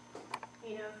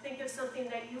 Think of something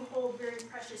that you hold very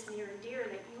precious, near and dear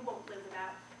that you won't live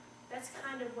without. That's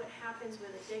kind of what happens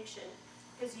with addiction.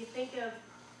 Because you think of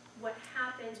what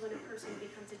happens when a person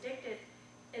becomes addicted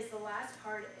is the last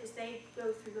part is they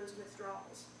go through those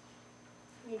withdrawals.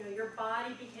 Your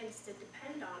body begins to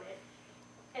depend on it,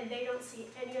 and they don't see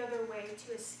any other way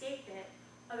to escape it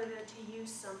other than to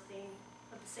use something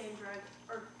of the same drug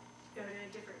or go to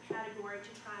a different category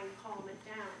to try and calm it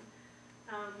down.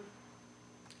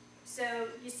 So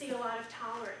you see a lot of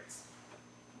tolerance.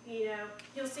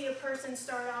 You'll see a person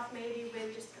start off maybe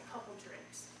with just a couple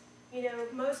drinks.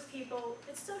 Most people,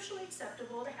 it's socially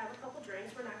acceptable to have a couple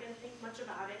drinks. We're not going to think much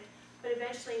about it, but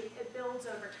eventually it builds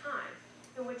over time.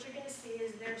 And what you're going to see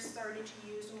is they're starting to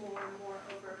use more and more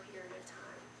over a period of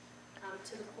time,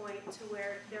 to the point to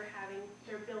where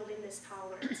they're building this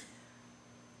tolerance.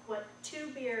 What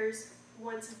 2 beers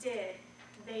once did,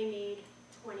 they need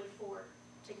 24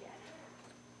 to get.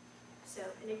 So,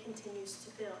 and it continues to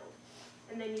build.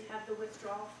 And then you have the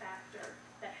withdrawal factor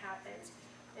that happens.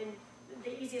 And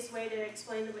the easiest way to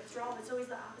explain the withdrawal, it's always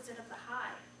the opposite of the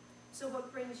high. So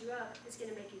what brings you up is going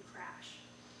to make you crash.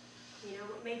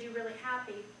 What made you really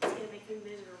happy is going to make you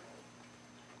miserable.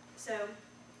 So,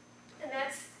 and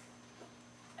that's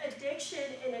addiction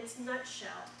in its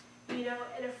nutshell. It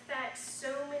affects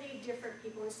so many different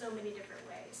people in so many different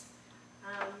ways.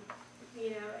 And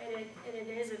it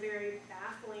is a very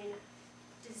baffling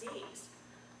disease.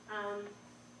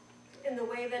 In the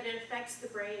way that it affects the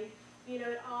brain, you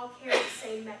know, it all carries the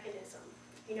same mechanism.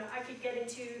 You know, I could get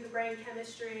into the brain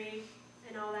chemistry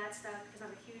and all that stuff because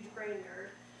I'm a huge brain nerd.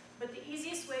 But the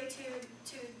easiest way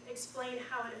to explain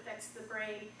how it affects the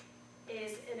brain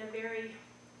is in a very,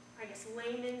 I guess,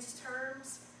 layman's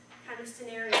terms kind of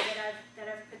scenario that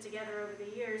I've put together over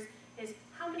the years is,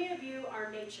 how many of you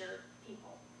are nature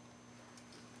people?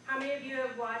 How many of you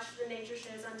have watched the nature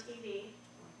shows on TV?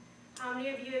 How many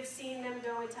of you have seen them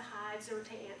go into hives or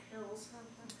to ant hills?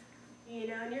 You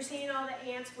know, and you're seeing all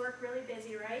the ants work really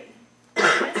busy, right?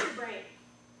 That's your brain.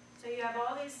 So you have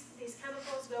all these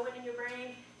chemicals going in your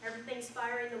brain, everything's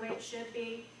firing the way it should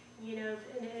be, you know,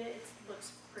 and it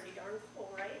looks pretty darn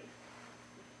cool, right?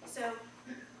 So,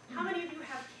 how many of you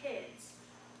have kids?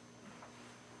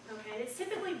 Okay, and it's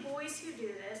typically boys who do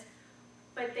this,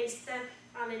 but they step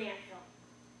on an anthill,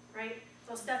 right?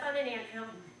 They'll step on an anthill,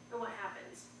 and what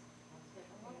happens?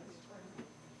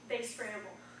 They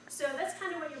scramble. So that's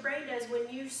kind of what your brain does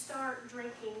when you start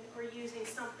drinking or using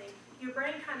something. Your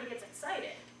brain kind of gets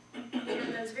excited.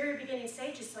 In those very beginning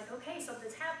stages, like, okay,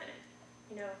 something's happening.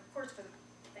 You know, of course, for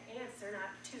the ants, they're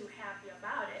not too happy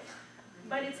about it.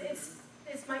 But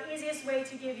it's my easiest way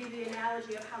to give you the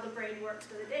analogy of how the brain works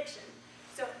with addiction.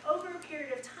 So over a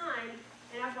period of time,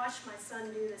 and I've watched my son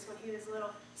do this when he was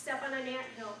little, step on an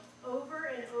anthill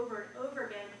over and over and over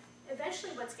again,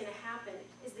 eventually what's going to happen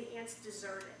is the ants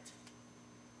desert it.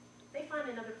 They find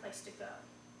another place to go.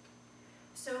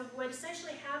 So what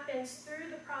essentially happens through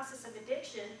the process of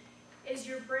addiction is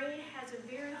your brain has a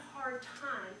very hard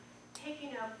time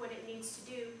taking up what it needs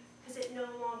to do because it no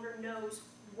longer knows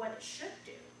what it should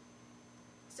do.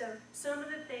 So some of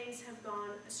the things have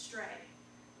gone astray.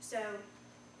 So,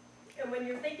 and when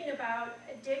you're thinking about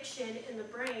addiction in the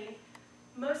brain,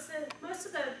 most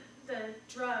of the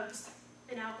drugs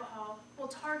and alcohol will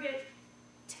target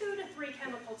 2 to 3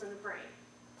 chemicals in the brain.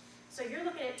 So you're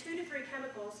looking at 2 to 3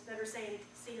 chemicals that are saying,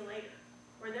 see you later.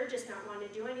 Or they're just not wanting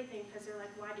to do anything because they're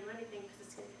like, why do anything? Because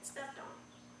it's going to get stepped on.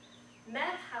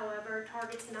 Meth, however,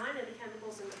 targets 9 of the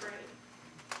chemicals in the brain.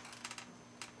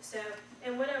 So,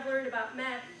 and what I've learned about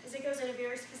meth is it goes in a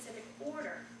very specific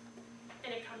order.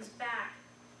 And it comes back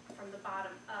from the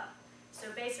bottom up.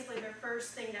 So basically their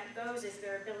first thing that goes is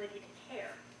their ability to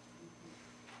care.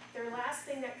 Their last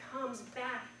thing that comes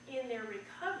back in their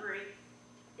recovery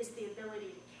is the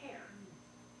ability to care.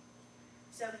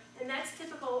 So, and that's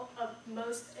typical of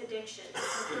most addictions.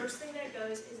 The first thing that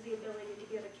goes is the ability to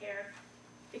give a care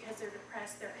because they're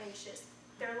depressed, they're anxious.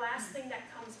 Their last thing that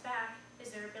comes back is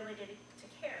their ability to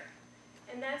care.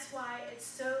 And that's why it's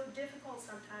so difficult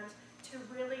sometimes to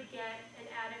really get an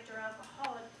addict or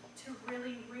alcoholic to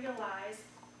really realize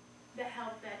the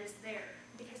help that is there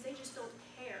because they just don't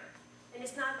care. And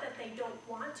it's not that they don't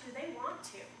want to, they want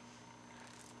to.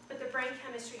 But the brain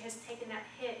chemistry has taken that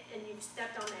hit and you've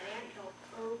stepped on that anthill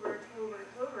over and over and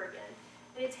over again.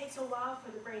 And it takes a while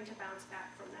for the brain to bounce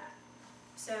back from that.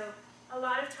 So a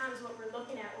lot of times what we're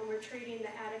looking at when we're treating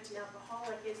the addict and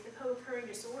alcoholic is the co-occurring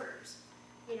disorders.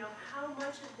 You know, how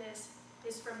much of this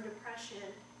is from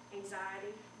depression,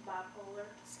 anxiety,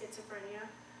 bipolar, schizophrenia?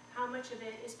 How much of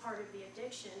it is part of the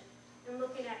addiction? And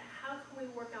looking at how can we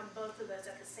work on both of those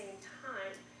at the same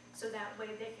time so that way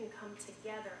they can come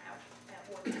together at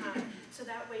one time. So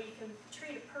that way you can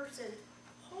treat a person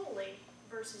wholly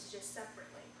versus just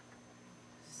separately.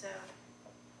 So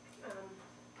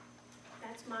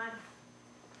that's my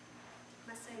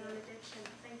say on addiction.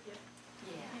 Thank you.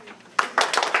 Yeah.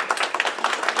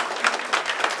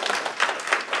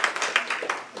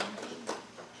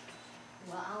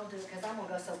 Well, I'll do it because I'm going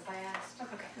to go so fast.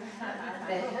 Okay.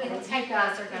 But it'll take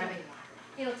us are going to be.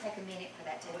 It'll take a minute for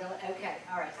that to will it. Okay.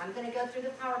 All right. I'm going to go through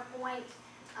the PowerPoint.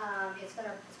 It's going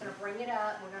to bring it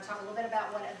up. We're going to talk a little bit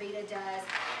about what Avita does.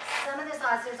 Some of the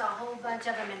slides, there's a whole bunch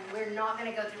of them, and we're not going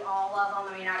to go through all of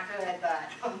them. I mean, I could, but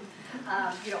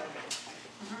you don't want to.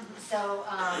 So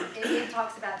it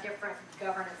talks about different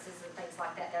governances and things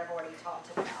like that that I've already talked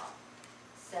about.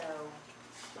 So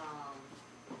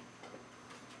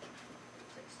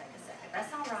just take a second.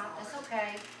 That's all right. That's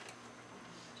okay.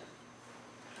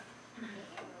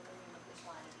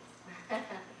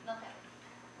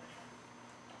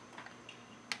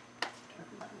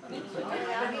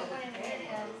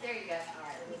 There you go. All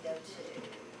right, let me go to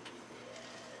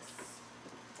this.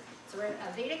 So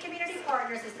Avita Community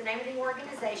Partners is the name of the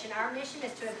organization. Our mission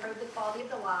is to improve the quality of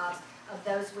the lives of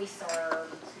those we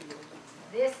serve.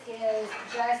 This is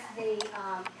just the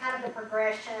kind of the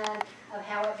progression of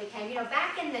how it became. You know,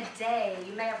 back in the day,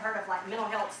 you may have heard of like mental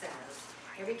health centers.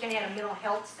 Every county had a mental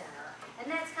health center.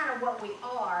 And that's kind of what we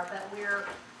are, but we're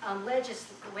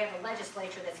we have a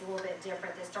legislature that's a little bit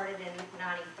different that started in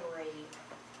 '93.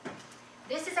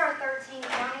 This is our 13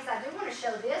 counties. I do want to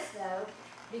show this though,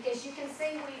 because you can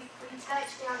see we touch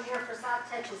down here. Forsyth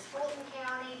touches Fulton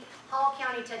County, Hall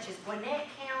County touches Gwinnett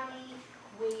County.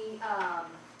 We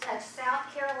touch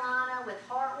South Carolina with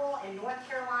Hartwell, and North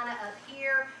Carolina up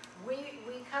here. We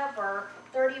cover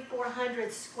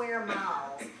 3,400 square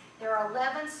miles. There are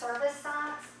 11 service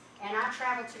sites, and I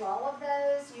travel to all of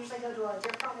those. Usually go to a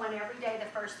different one every day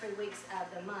the first 3 weeks of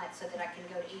the month so that I can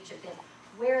go to each of them.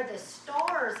 Where the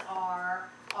stars are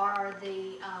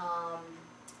the,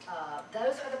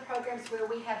 those are the programs where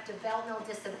we have developmental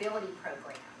disability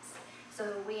programs.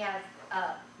 So we have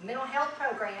mental health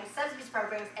programs, substance abuse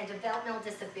programs, and developmental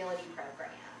disability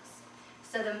programs.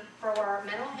 So for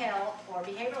mental health or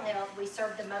behavioral health, we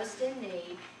serve the most in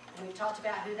need, and we've talked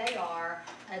about who they are.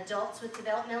 Adults with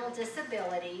developmental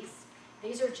disabilities.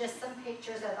 These are just some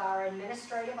pictures of our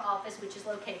administrative office, which is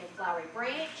located in Flowery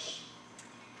Branch.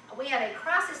 We have a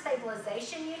crisis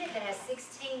stabilization unit that has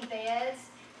 16 beds,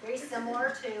 very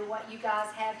similar to what you guys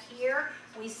have here.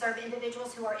 We serve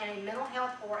individuals who are in a mental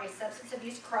health or a substance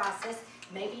abuse crisis,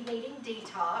 maybe needing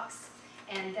detox,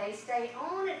 and they stay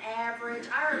on an average.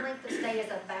 Our length of stay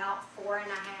is about 4.5,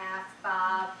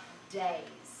 5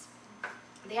 days.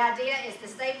 The idea is the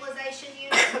stabilization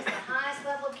unit is the highest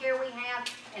level of care we have,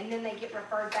 and then they get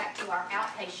referred back to our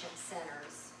outpatient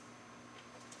centers.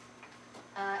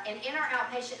 And in our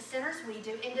outpatient centers, we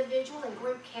do individual and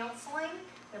group counseling.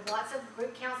 We have lots of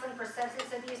group counseling for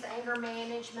substance abuse, anger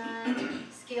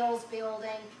management, skills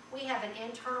building. We have an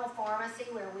internal pharmacy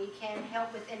where we can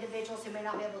help with individuals who may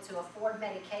not be able to afford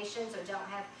medications or don't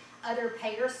have other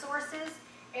payer sources.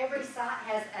 Every site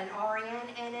has an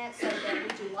RN in it so that we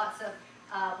do lots of,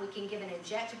 we can give an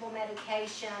injectable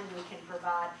medication, we can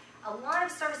provide a lot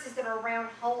of services that are around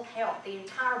whole health, the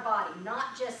entire body,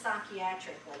 not just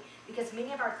psychiatrically, because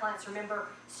many of our clients, remember,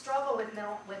 struggle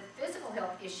with physical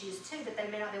health issues too, but they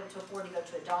may not be able to afford to go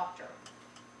to a doctor.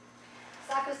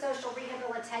 Psychosocial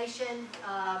rehabilitation,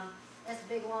 that's a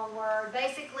big long word.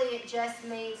 Basically, it just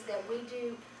means that we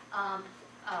do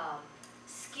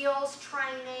skills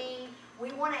training.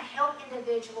 We want to help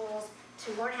individuals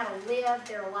to learn how to live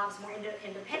their lives more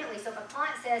independently. So if a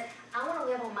client says, I want to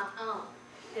live on my own,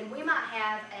 then we might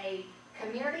have a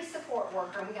community support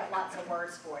worker, and we got lots of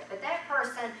words for it, but that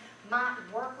person might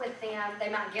work with them. They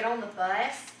might get on the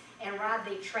bus and ride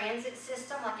the transit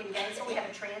system, like in Gainesville we have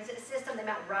a transit system. They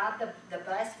might ride the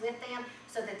bus with them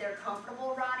so that they're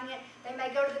comfortable riding it. They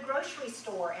may go to the grocery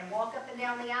store and walk up and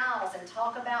down the aisles and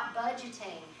talk about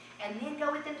budgeting, and then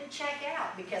go with them to check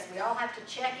out, because we all have to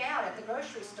check out at the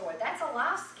grocery store. That's a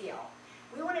life skill.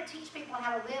 We want to teach people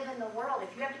how to live in the world.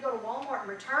 If you have to go to Walmart and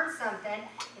return something,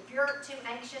 if you're too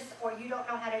anxious or you don't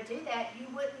know how to do that, you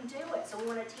wouldn't do it. So we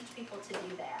want to teach people to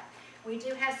do that. We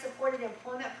do have supported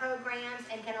employment programs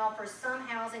and can offer some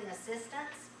housing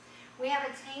assistance. We have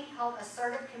a team called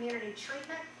Assertive Community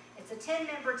Treatment. It's a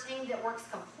 10-member team that works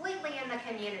completely in the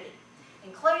community,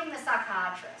 including the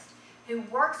psychiatrist, who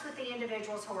works with the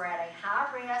individuals who are at a high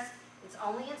risk. It's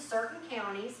only in certain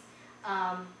counties.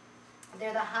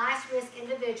 They're the highest risk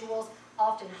individuals,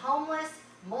 often homeless,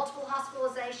 multiple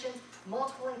hospitalizations,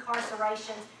 multiple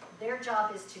incarcerations. Their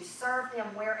job is to serve them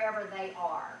wherever they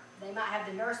are. They might have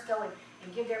the nurse go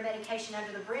and give their medication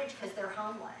under the bridge because they're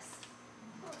homeless.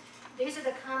 These are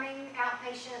the Cumming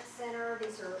Outpatient Center.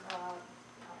 These are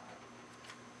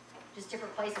just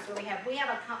different places where we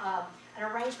have an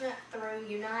arrangement through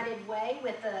United Way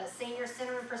with the Senior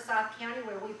Center in Forsyth County,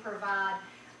 where we provide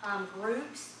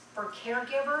groups for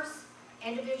caregivers,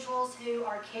 individuals who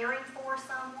are caring for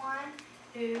someone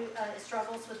who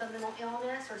struggles with a mental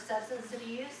illness or substance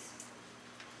abuse.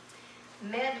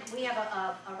 We have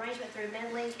an arrangement through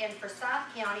MedLink in Forsyth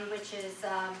County, which is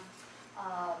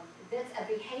that's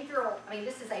a behavioral,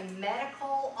 this is a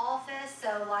medical office,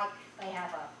 so like they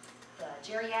have the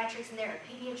geriatrics in there,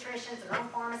 pediatricians, their own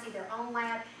pharmacy, their own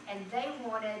lab, and they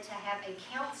wanted to have a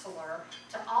counselor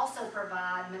to also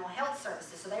provide mental health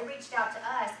services. So they reached out to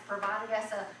us, provided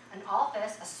us an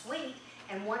office, a suite,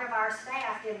 and one of our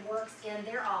staff then works in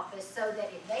their office so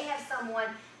that if they have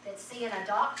someone that's seeing a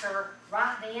doctor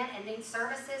right then and needs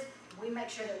services, we make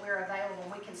sure that we're available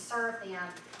and we can serve them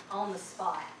on the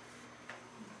spot.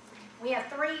 We have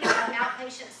 3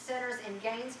 outpatient centers in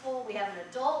Gainesville. We have an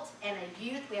adult and a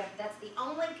youth. That's the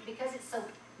only, because it's so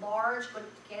large,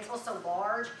 Gainesville's so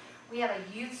large, we have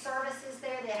a youth services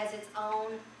there that has its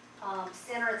own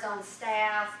center, its own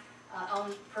staff,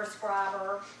 own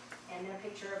prescriber, and then a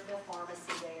picture of the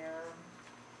pharmacy there.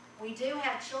 We do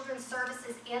have children's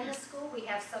services in the school. We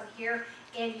have some here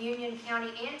in Union County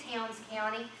and Towns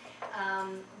County,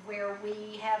 where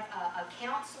we have a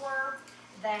counselor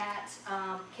that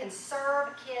can serve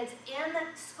kids in the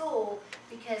school,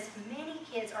 because many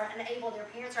kids are unable, their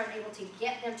parents are unable to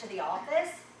get them to the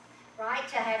office, right,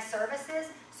 to have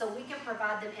services, so we can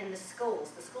provide them in the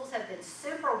schools. The schools have been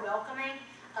super welcoming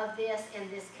of this in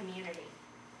this community.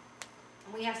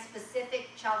 And we have specific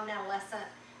child and adolescent,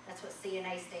 that's what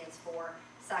CNA stands for,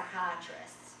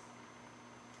 psychiatrists.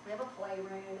 We have a playroom,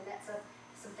 and that's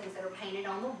some things that are painted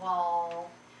on the wall.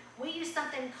 We use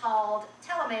something called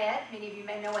telemed, many of you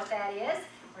may know what that is,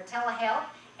 or telehealth,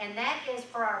 and that is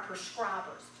for our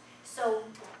prescribers. So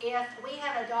if we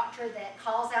have a doctor that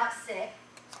calls out sick,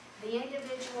 the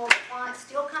individual client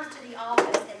still comes to the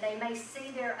office, and they may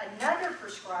see another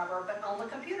prescriber, but on the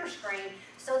computer screen,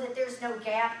 so that there's no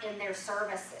gap in their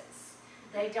services.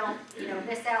 They don't,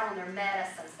 miss out on their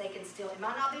medicines. They can still, it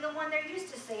might not be the one they're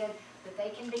used to seeing, but they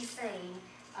can be seen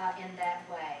in that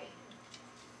way.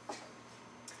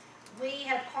 We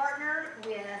have partnered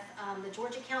with the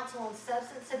Georgia Council on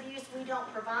Substance Abuse. We don't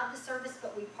provide the service,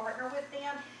 but we partner with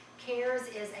them. CARES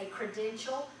is a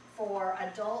credential for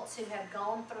adults who have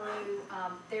gone through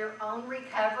their own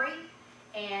recovery,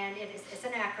 and it's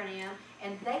an acronym,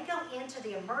 and they go into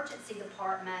the emergency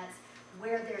departments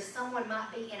where someone might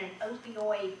be in an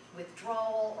opioid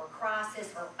withdrawal or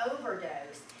crisis or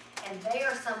overdose, and they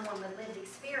are someone with lived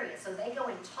experience. So they go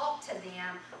and talk to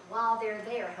them while they're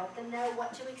there, help them know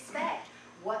what to expect,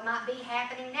 what might be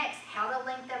happening next, how to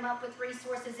link them up with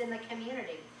resources in the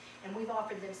community. And we've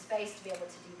offered them space to be able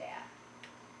to do that.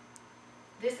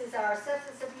 This is our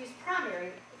substance abuse,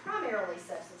 primarily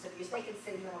substance abuse. They can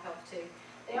see mental health too.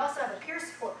 They also have a peer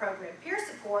support program. Peer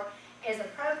support is a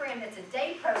program that's a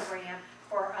day program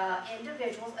for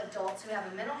individuals, adults who have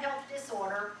a mental health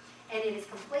disorder, and it is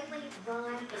completely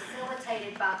run,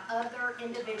 facilitated by other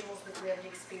individuals with lived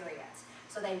experience.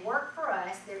 So they work for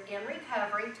us, they're in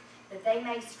recovery, that they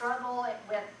may struggle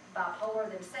with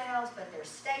bipolar themselves, but they're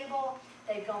stable.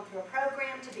 They've gone through a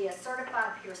program to be a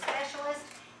certified peer specialist,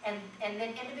 and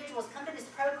then individuals come to this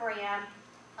program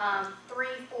 3,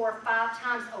 4, 5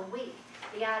 times a week.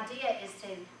 The idea is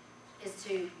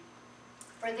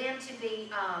for them to be,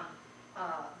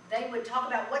 they would talk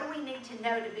about, what do we need to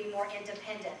know to be more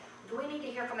independent? Do we need to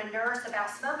hear from a nurse about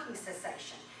smoking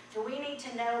cessation? Do we need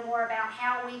to know more about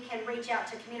how we can reach out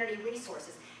to community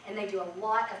resources? And they do a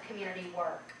lot of community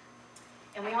work.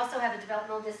 And we also have a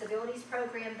developmental disabilities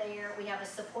program there. We have a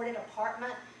supported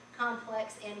apartment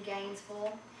complex in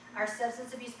Gainesville. Our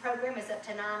substance abuse program is up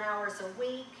to 9 hours a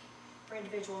week for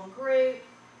individual and group.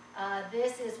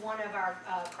 This is one of our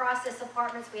crisis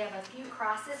apartments. We have a few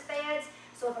crisis beds.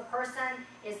 So if a person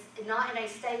is not in a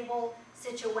stable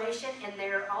situation and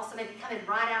they're also maybe coming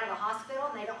right out of the hospital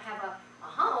and they don't have a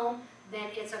home, then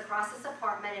it's a crisis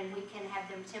apartment, and we can have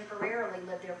them temporarily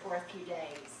live there for a few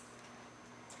days.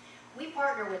 We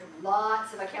partner with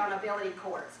lots of accountability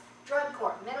courts: drug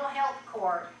court, mental health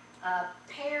court,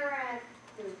 parent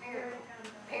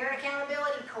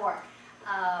accountability court,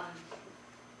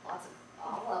 lots of,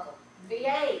 all of them.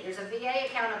 VA, there's a VA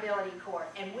accountability court,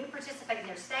 and we participate in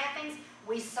their staffings.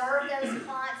 We serve those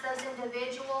clients, those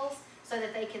individuals, so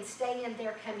that they can stay in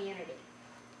their community.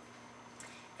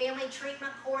 Family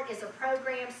Treatment Court is a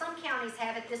program, some counties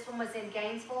have it, this one was in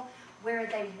Gainesville, where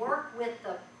they work with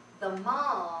the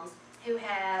moms who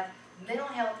have mental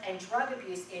health and drug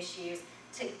abuse issues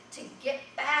to get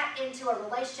back into a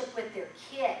relationship with their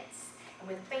kids and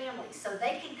with families. So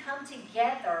they can come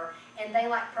together and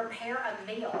they prepare a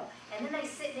meal. And then they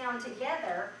sit down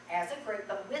together as a group,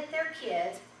 but with their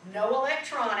kids, no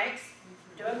electronics,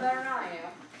 doing better than I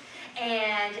am.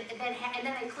 And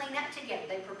then they clean up together.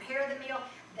 They prepare the meal.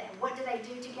 What do they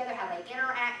do together? How they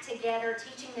interact together,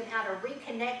 teaching them how to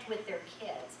reconnect with their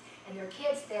kids. And their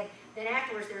kids then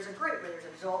afterwards there's a group where there's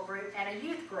an adult group and a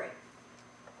youth group.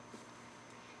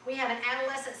 We have an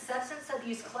adolescent substance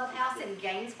abuse clubhouse in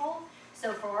Gainesville.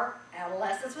 So for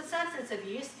adolescents with substance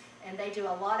abuse, and they do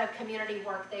a lot of community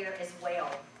work there as well.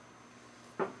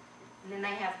 And then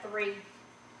they have 3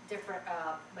 different,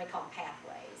 they call them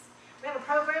pathways. We have a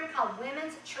program called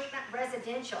Women's Treatment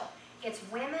Residential. It's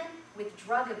women with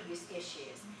drug abuse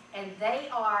issues, and they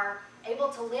are able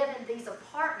to live in these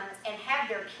apartments and have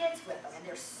their kids with them. And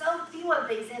there's so few of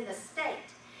these in the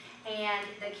state. And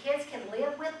the kids can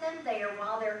live with them there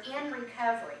while they're in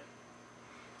recovery.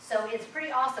 So it's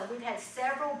pretty awesome. We've had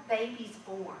several babies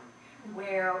born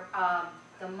where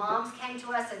the moms came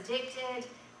to us addicted,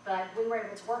 but we were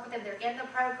able to work with them. They're in the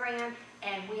program,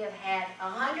 and we have had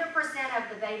 100% of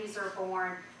the babies are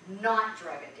born not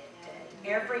drug addicted.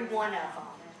 Every one of them.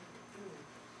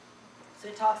 So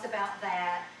it talks about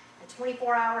that. 25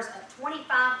 hours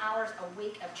a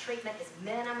week of treatment is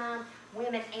minimum.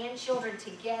 Women and children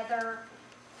together.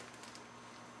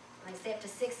 They say up to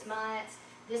 6 months.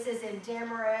 This is in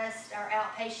Demarest, our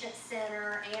outpatient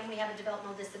center, and we have a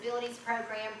developmental disabilities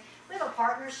program. We have a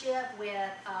partnership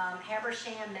with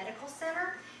Habersham Medical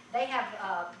Center. They have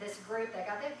this group, I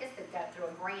guess they've got it through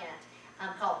a grant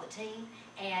called The Team,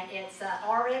 and it's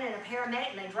RN and a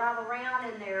paramedic, and they drive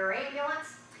around in their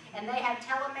ambulance, and they have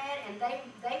telemed, and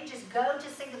they just go to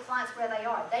see the clients where they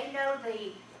are. They know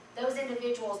those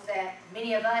individuals that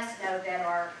many of us know that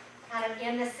are kind of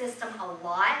in the system a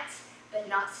lot, but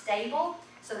not stable.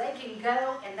 So they can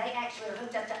go, and they actually are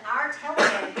hooked up to our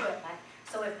telemed equipment.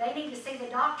 So if they need to see the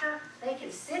doctor, they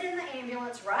can sit in the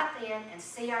ambulance right then and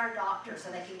see our doctor so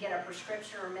they can get a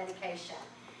prescription or medication.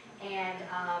 And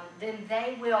then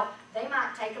they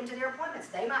might take them to their appointments.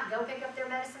 They might go pick up their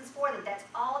medicines for them. That's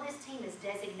all this team is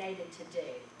designated to do.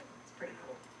 It's pretty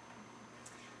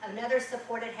cool. Another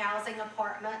supported housing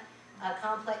apartment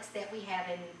complex that we have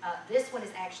in, this one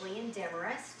is actually in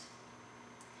Demarest.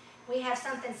 We have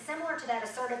something similar to that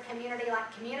assertive community,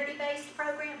 like community-based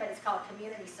program, but it's called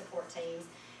community support teams.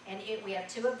 And we have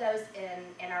 2 of those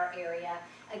in our area.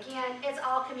 Again, it's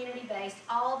all community-based.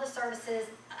 All the services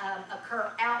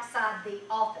occur outside the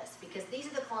office because these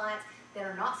are the clients that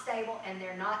are not stable and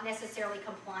they're not necessarily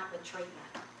compliant with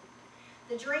treatment.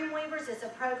 The Dreamweavers is a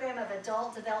program of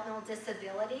adult developmental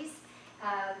disabilities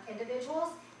individuals,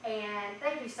 and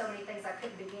they do so many things I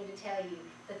couldn't begin to tell you.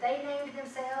 But they named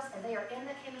themselves, and they are in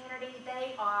the community.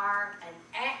 They are an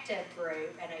active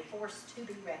group and a force to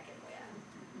be reckoned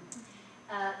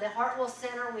with. The Hartwell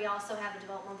Center, we also have a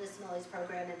developmental disabilities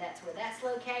program, and that's where that's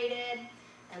located,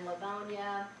 in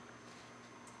Livonia.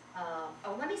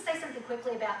 Oh, let me say something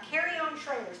quickly about carry-on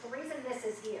trailers. The reason this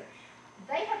is here,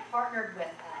 they have partnered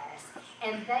with us,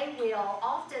 and they will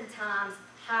oftentimes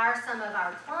hire some of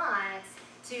our clients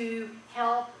to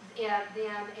help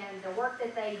them in the work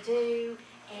that they do,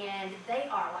 and they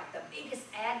are like the biggest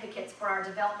advocates for our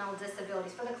developmental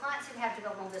disabilities. For the clients who have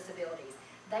developmental disabilities,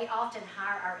 they often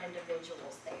hire our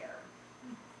individuals there.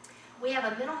 We have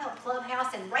a mental health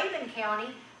clubhouse in Rabun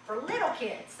County for little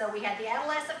kids. So we had the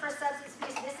adolescent for substance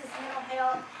abuse. This is mental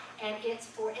health, and it's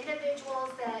for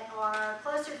individuals that are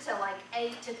closer to like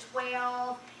 8 to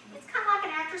 12. It's kind of like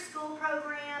an after-school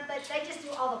program, but they just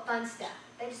do all the fun stuff.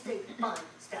 They just do fun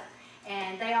stuff.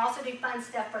 And they also do fun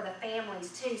stuff for the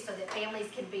families too, so that families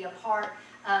can be a part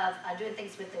of doing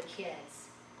things with their kids.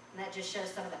 And that just shows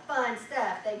some of the fun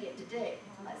stuff they get to do,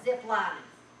 like zip lining.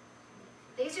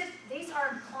 These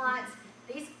are clients,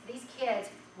 these kids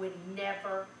would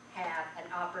never have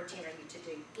an opportunity to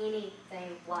do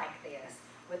anything like this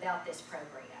without this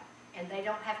program. And they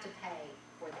don't have to pay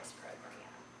for this program.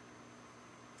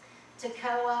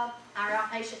 TACOA, our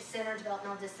outpatient center,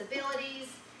 developmental disabilities.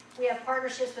 We have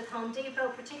partnerships with Home Depot,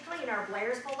 particularly in our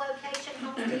Blairsville location.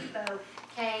 Home Depot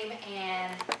came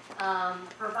and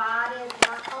provided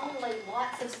not only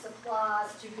lots of supplies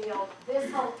to build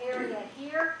this whole area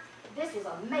here, this was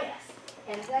a mess.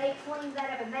 And they cleaned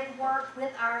that up, and they worked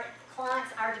with our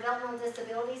clients, our developmental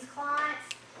disabilities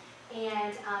clients,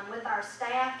 and with our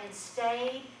staff, and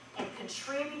stayed and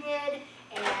contributed,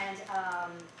 and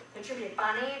contributed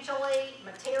financially,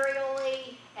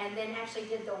 materially, and then actually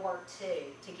did the work too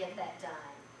to get that done.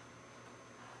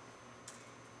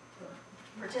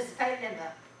 Participated in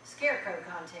the Scarecrow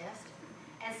contest.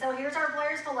 And so here's our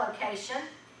Blairsville location.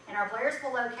 And our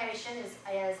Blairsville location is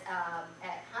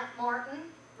at Hunt Martin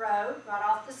Road, right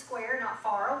off the square, not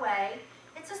far away.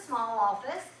 It's a small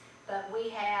office, but we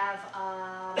have,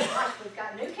 we've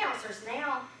got new counselors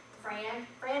now.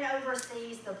 Fran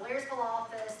oversees the Blairsville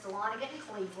office, Dahlonega and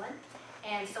Cleveland.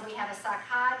 And so we have a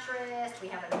psychiatrist, we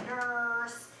have a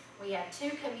nurse, we have 2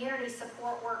 community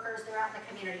support workers. They're out in the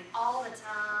community all the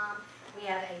time. We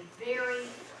have a very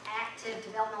active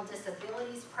developmental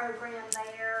disabilities program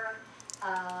there.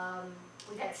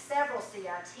 We've had several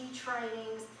CIT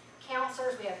trainings.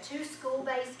 Counselors, we have 2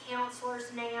 school-based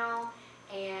counselors now,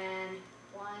 and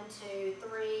 1, 2,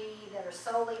 3 that are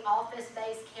solely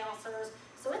office-based counselors.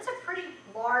 So it's a pretty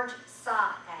large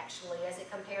site, actually, as it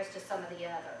compares to some of the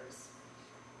others.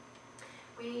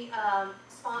 We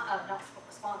not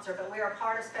sponsor, but we are a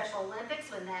part of Special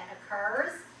Olympics when that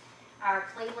occurs. Our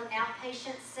Cleveland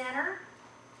Outpatient Center,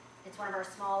 it's one of our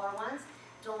smaller ones.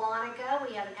 Dahlonega,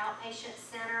 we have an outpatient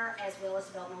center as well as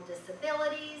developmental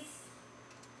disabilities.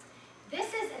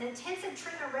 This is an intensive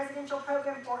treatment residential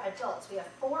program for adults. We have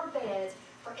 4 beds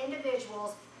for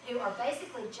individuals who are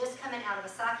basically just coming out of a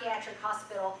psychiatric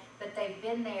hospital, but they've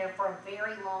been there for a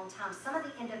very long time. Some of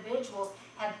the individuals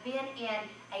have been in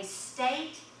a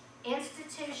state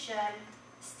institution,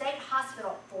 state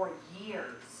hospital for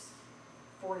years.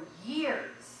 For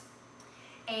years.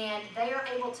 And they are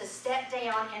able to step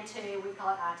down into, we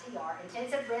call it ITR,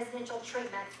 intensive residential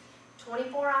treatment,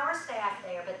 24-hour staff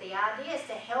there, but the idea is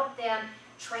to help them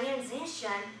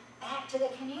transition back to the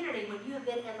community when you have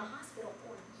been in the hospital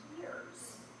for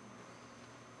years.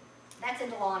 That's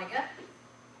in Dahlonega.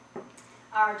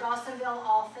 Our Dawsonville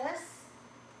office,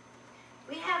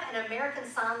 we have an American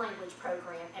Sign Language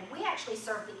program, and we actually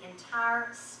serve the entire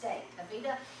state.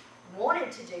 Avita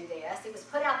wanted to do this. It was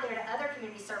put out there to other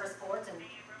community service boards, and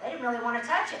they didn't really want to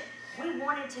touch it. We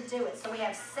wanted to do it. So we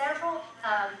have several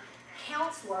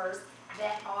counselors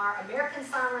that are American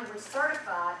Sign Language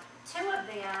certified. Two of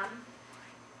them,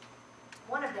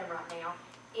 one of them right now,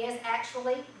 is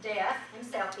actually deaf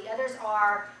himself. The others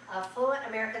are fluent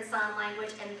American Sign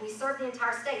Language, and we serve the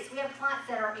entire state. So we have clients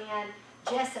that are in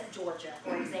Jessup, Georgia,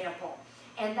 for example,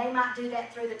 and they might do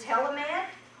that through the telemed,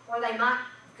 or they might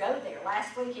go there.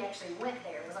 Last week he actually went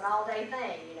there. It was an all-day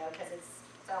thing, you know, because it's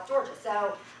South Georgia.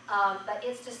 So, but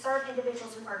it's to serve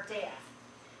individuals who are deaf,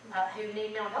 who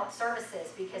need mental health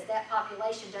services, because that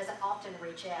population doesn't often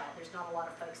reach out. There's not a lot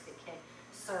of folks that can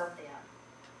serve them.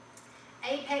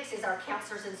 Apex is our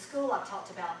counselors in school. I've talked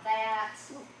about that.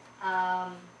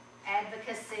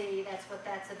 Advocacy, that's what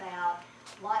that's about.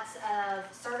 Lots of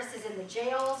services in the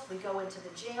jails. We go into the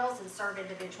jails and serve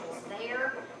individuals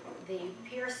there. The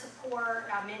peer support,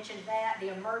 I mentioned that.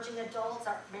 The emerging adults,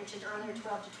 I mentioned earlier,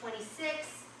 12 to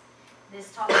 26.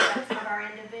 This talks about some of our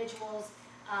individuals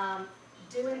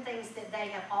doing things that they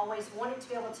have always wanted to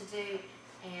be able to do.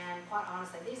 And quite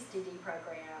honestly, these DD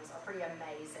programs are pretty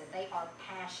amazing. They are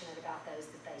passionate about those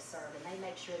that they serve, and they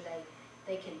make sure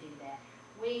they can do that.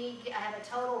 We have a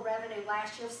total revenue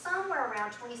last year of somewhere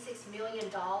around $26 million.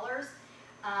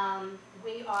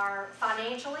 We are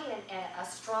financially a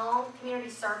strong community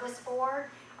service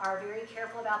board, are very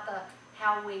careful about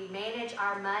how we manage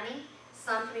our money.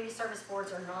 Some community service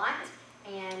boards are not,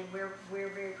 and we're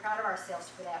very proud of ourselves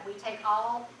for that. We take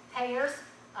all payers.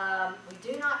 We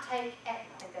do not take, I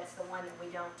think that's the one that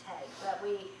we don't take, but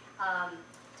we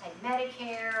take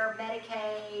Medicare,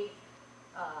 Medicaid,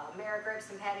 Amerigroup,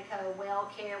 Simpatico,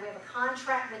 WellCare. We have a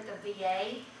contract with the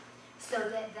VA so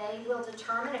that they will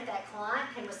determine if that client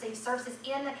can receive services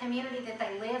in the community that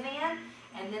they live in,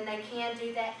 and then they can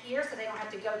do that here so they don't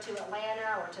have to go to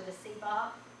Atlanta or to the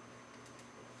CBOP.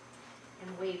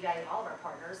 And we value all of our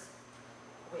partners,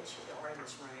 which are in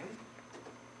this room.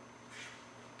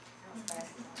 That was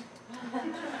fast.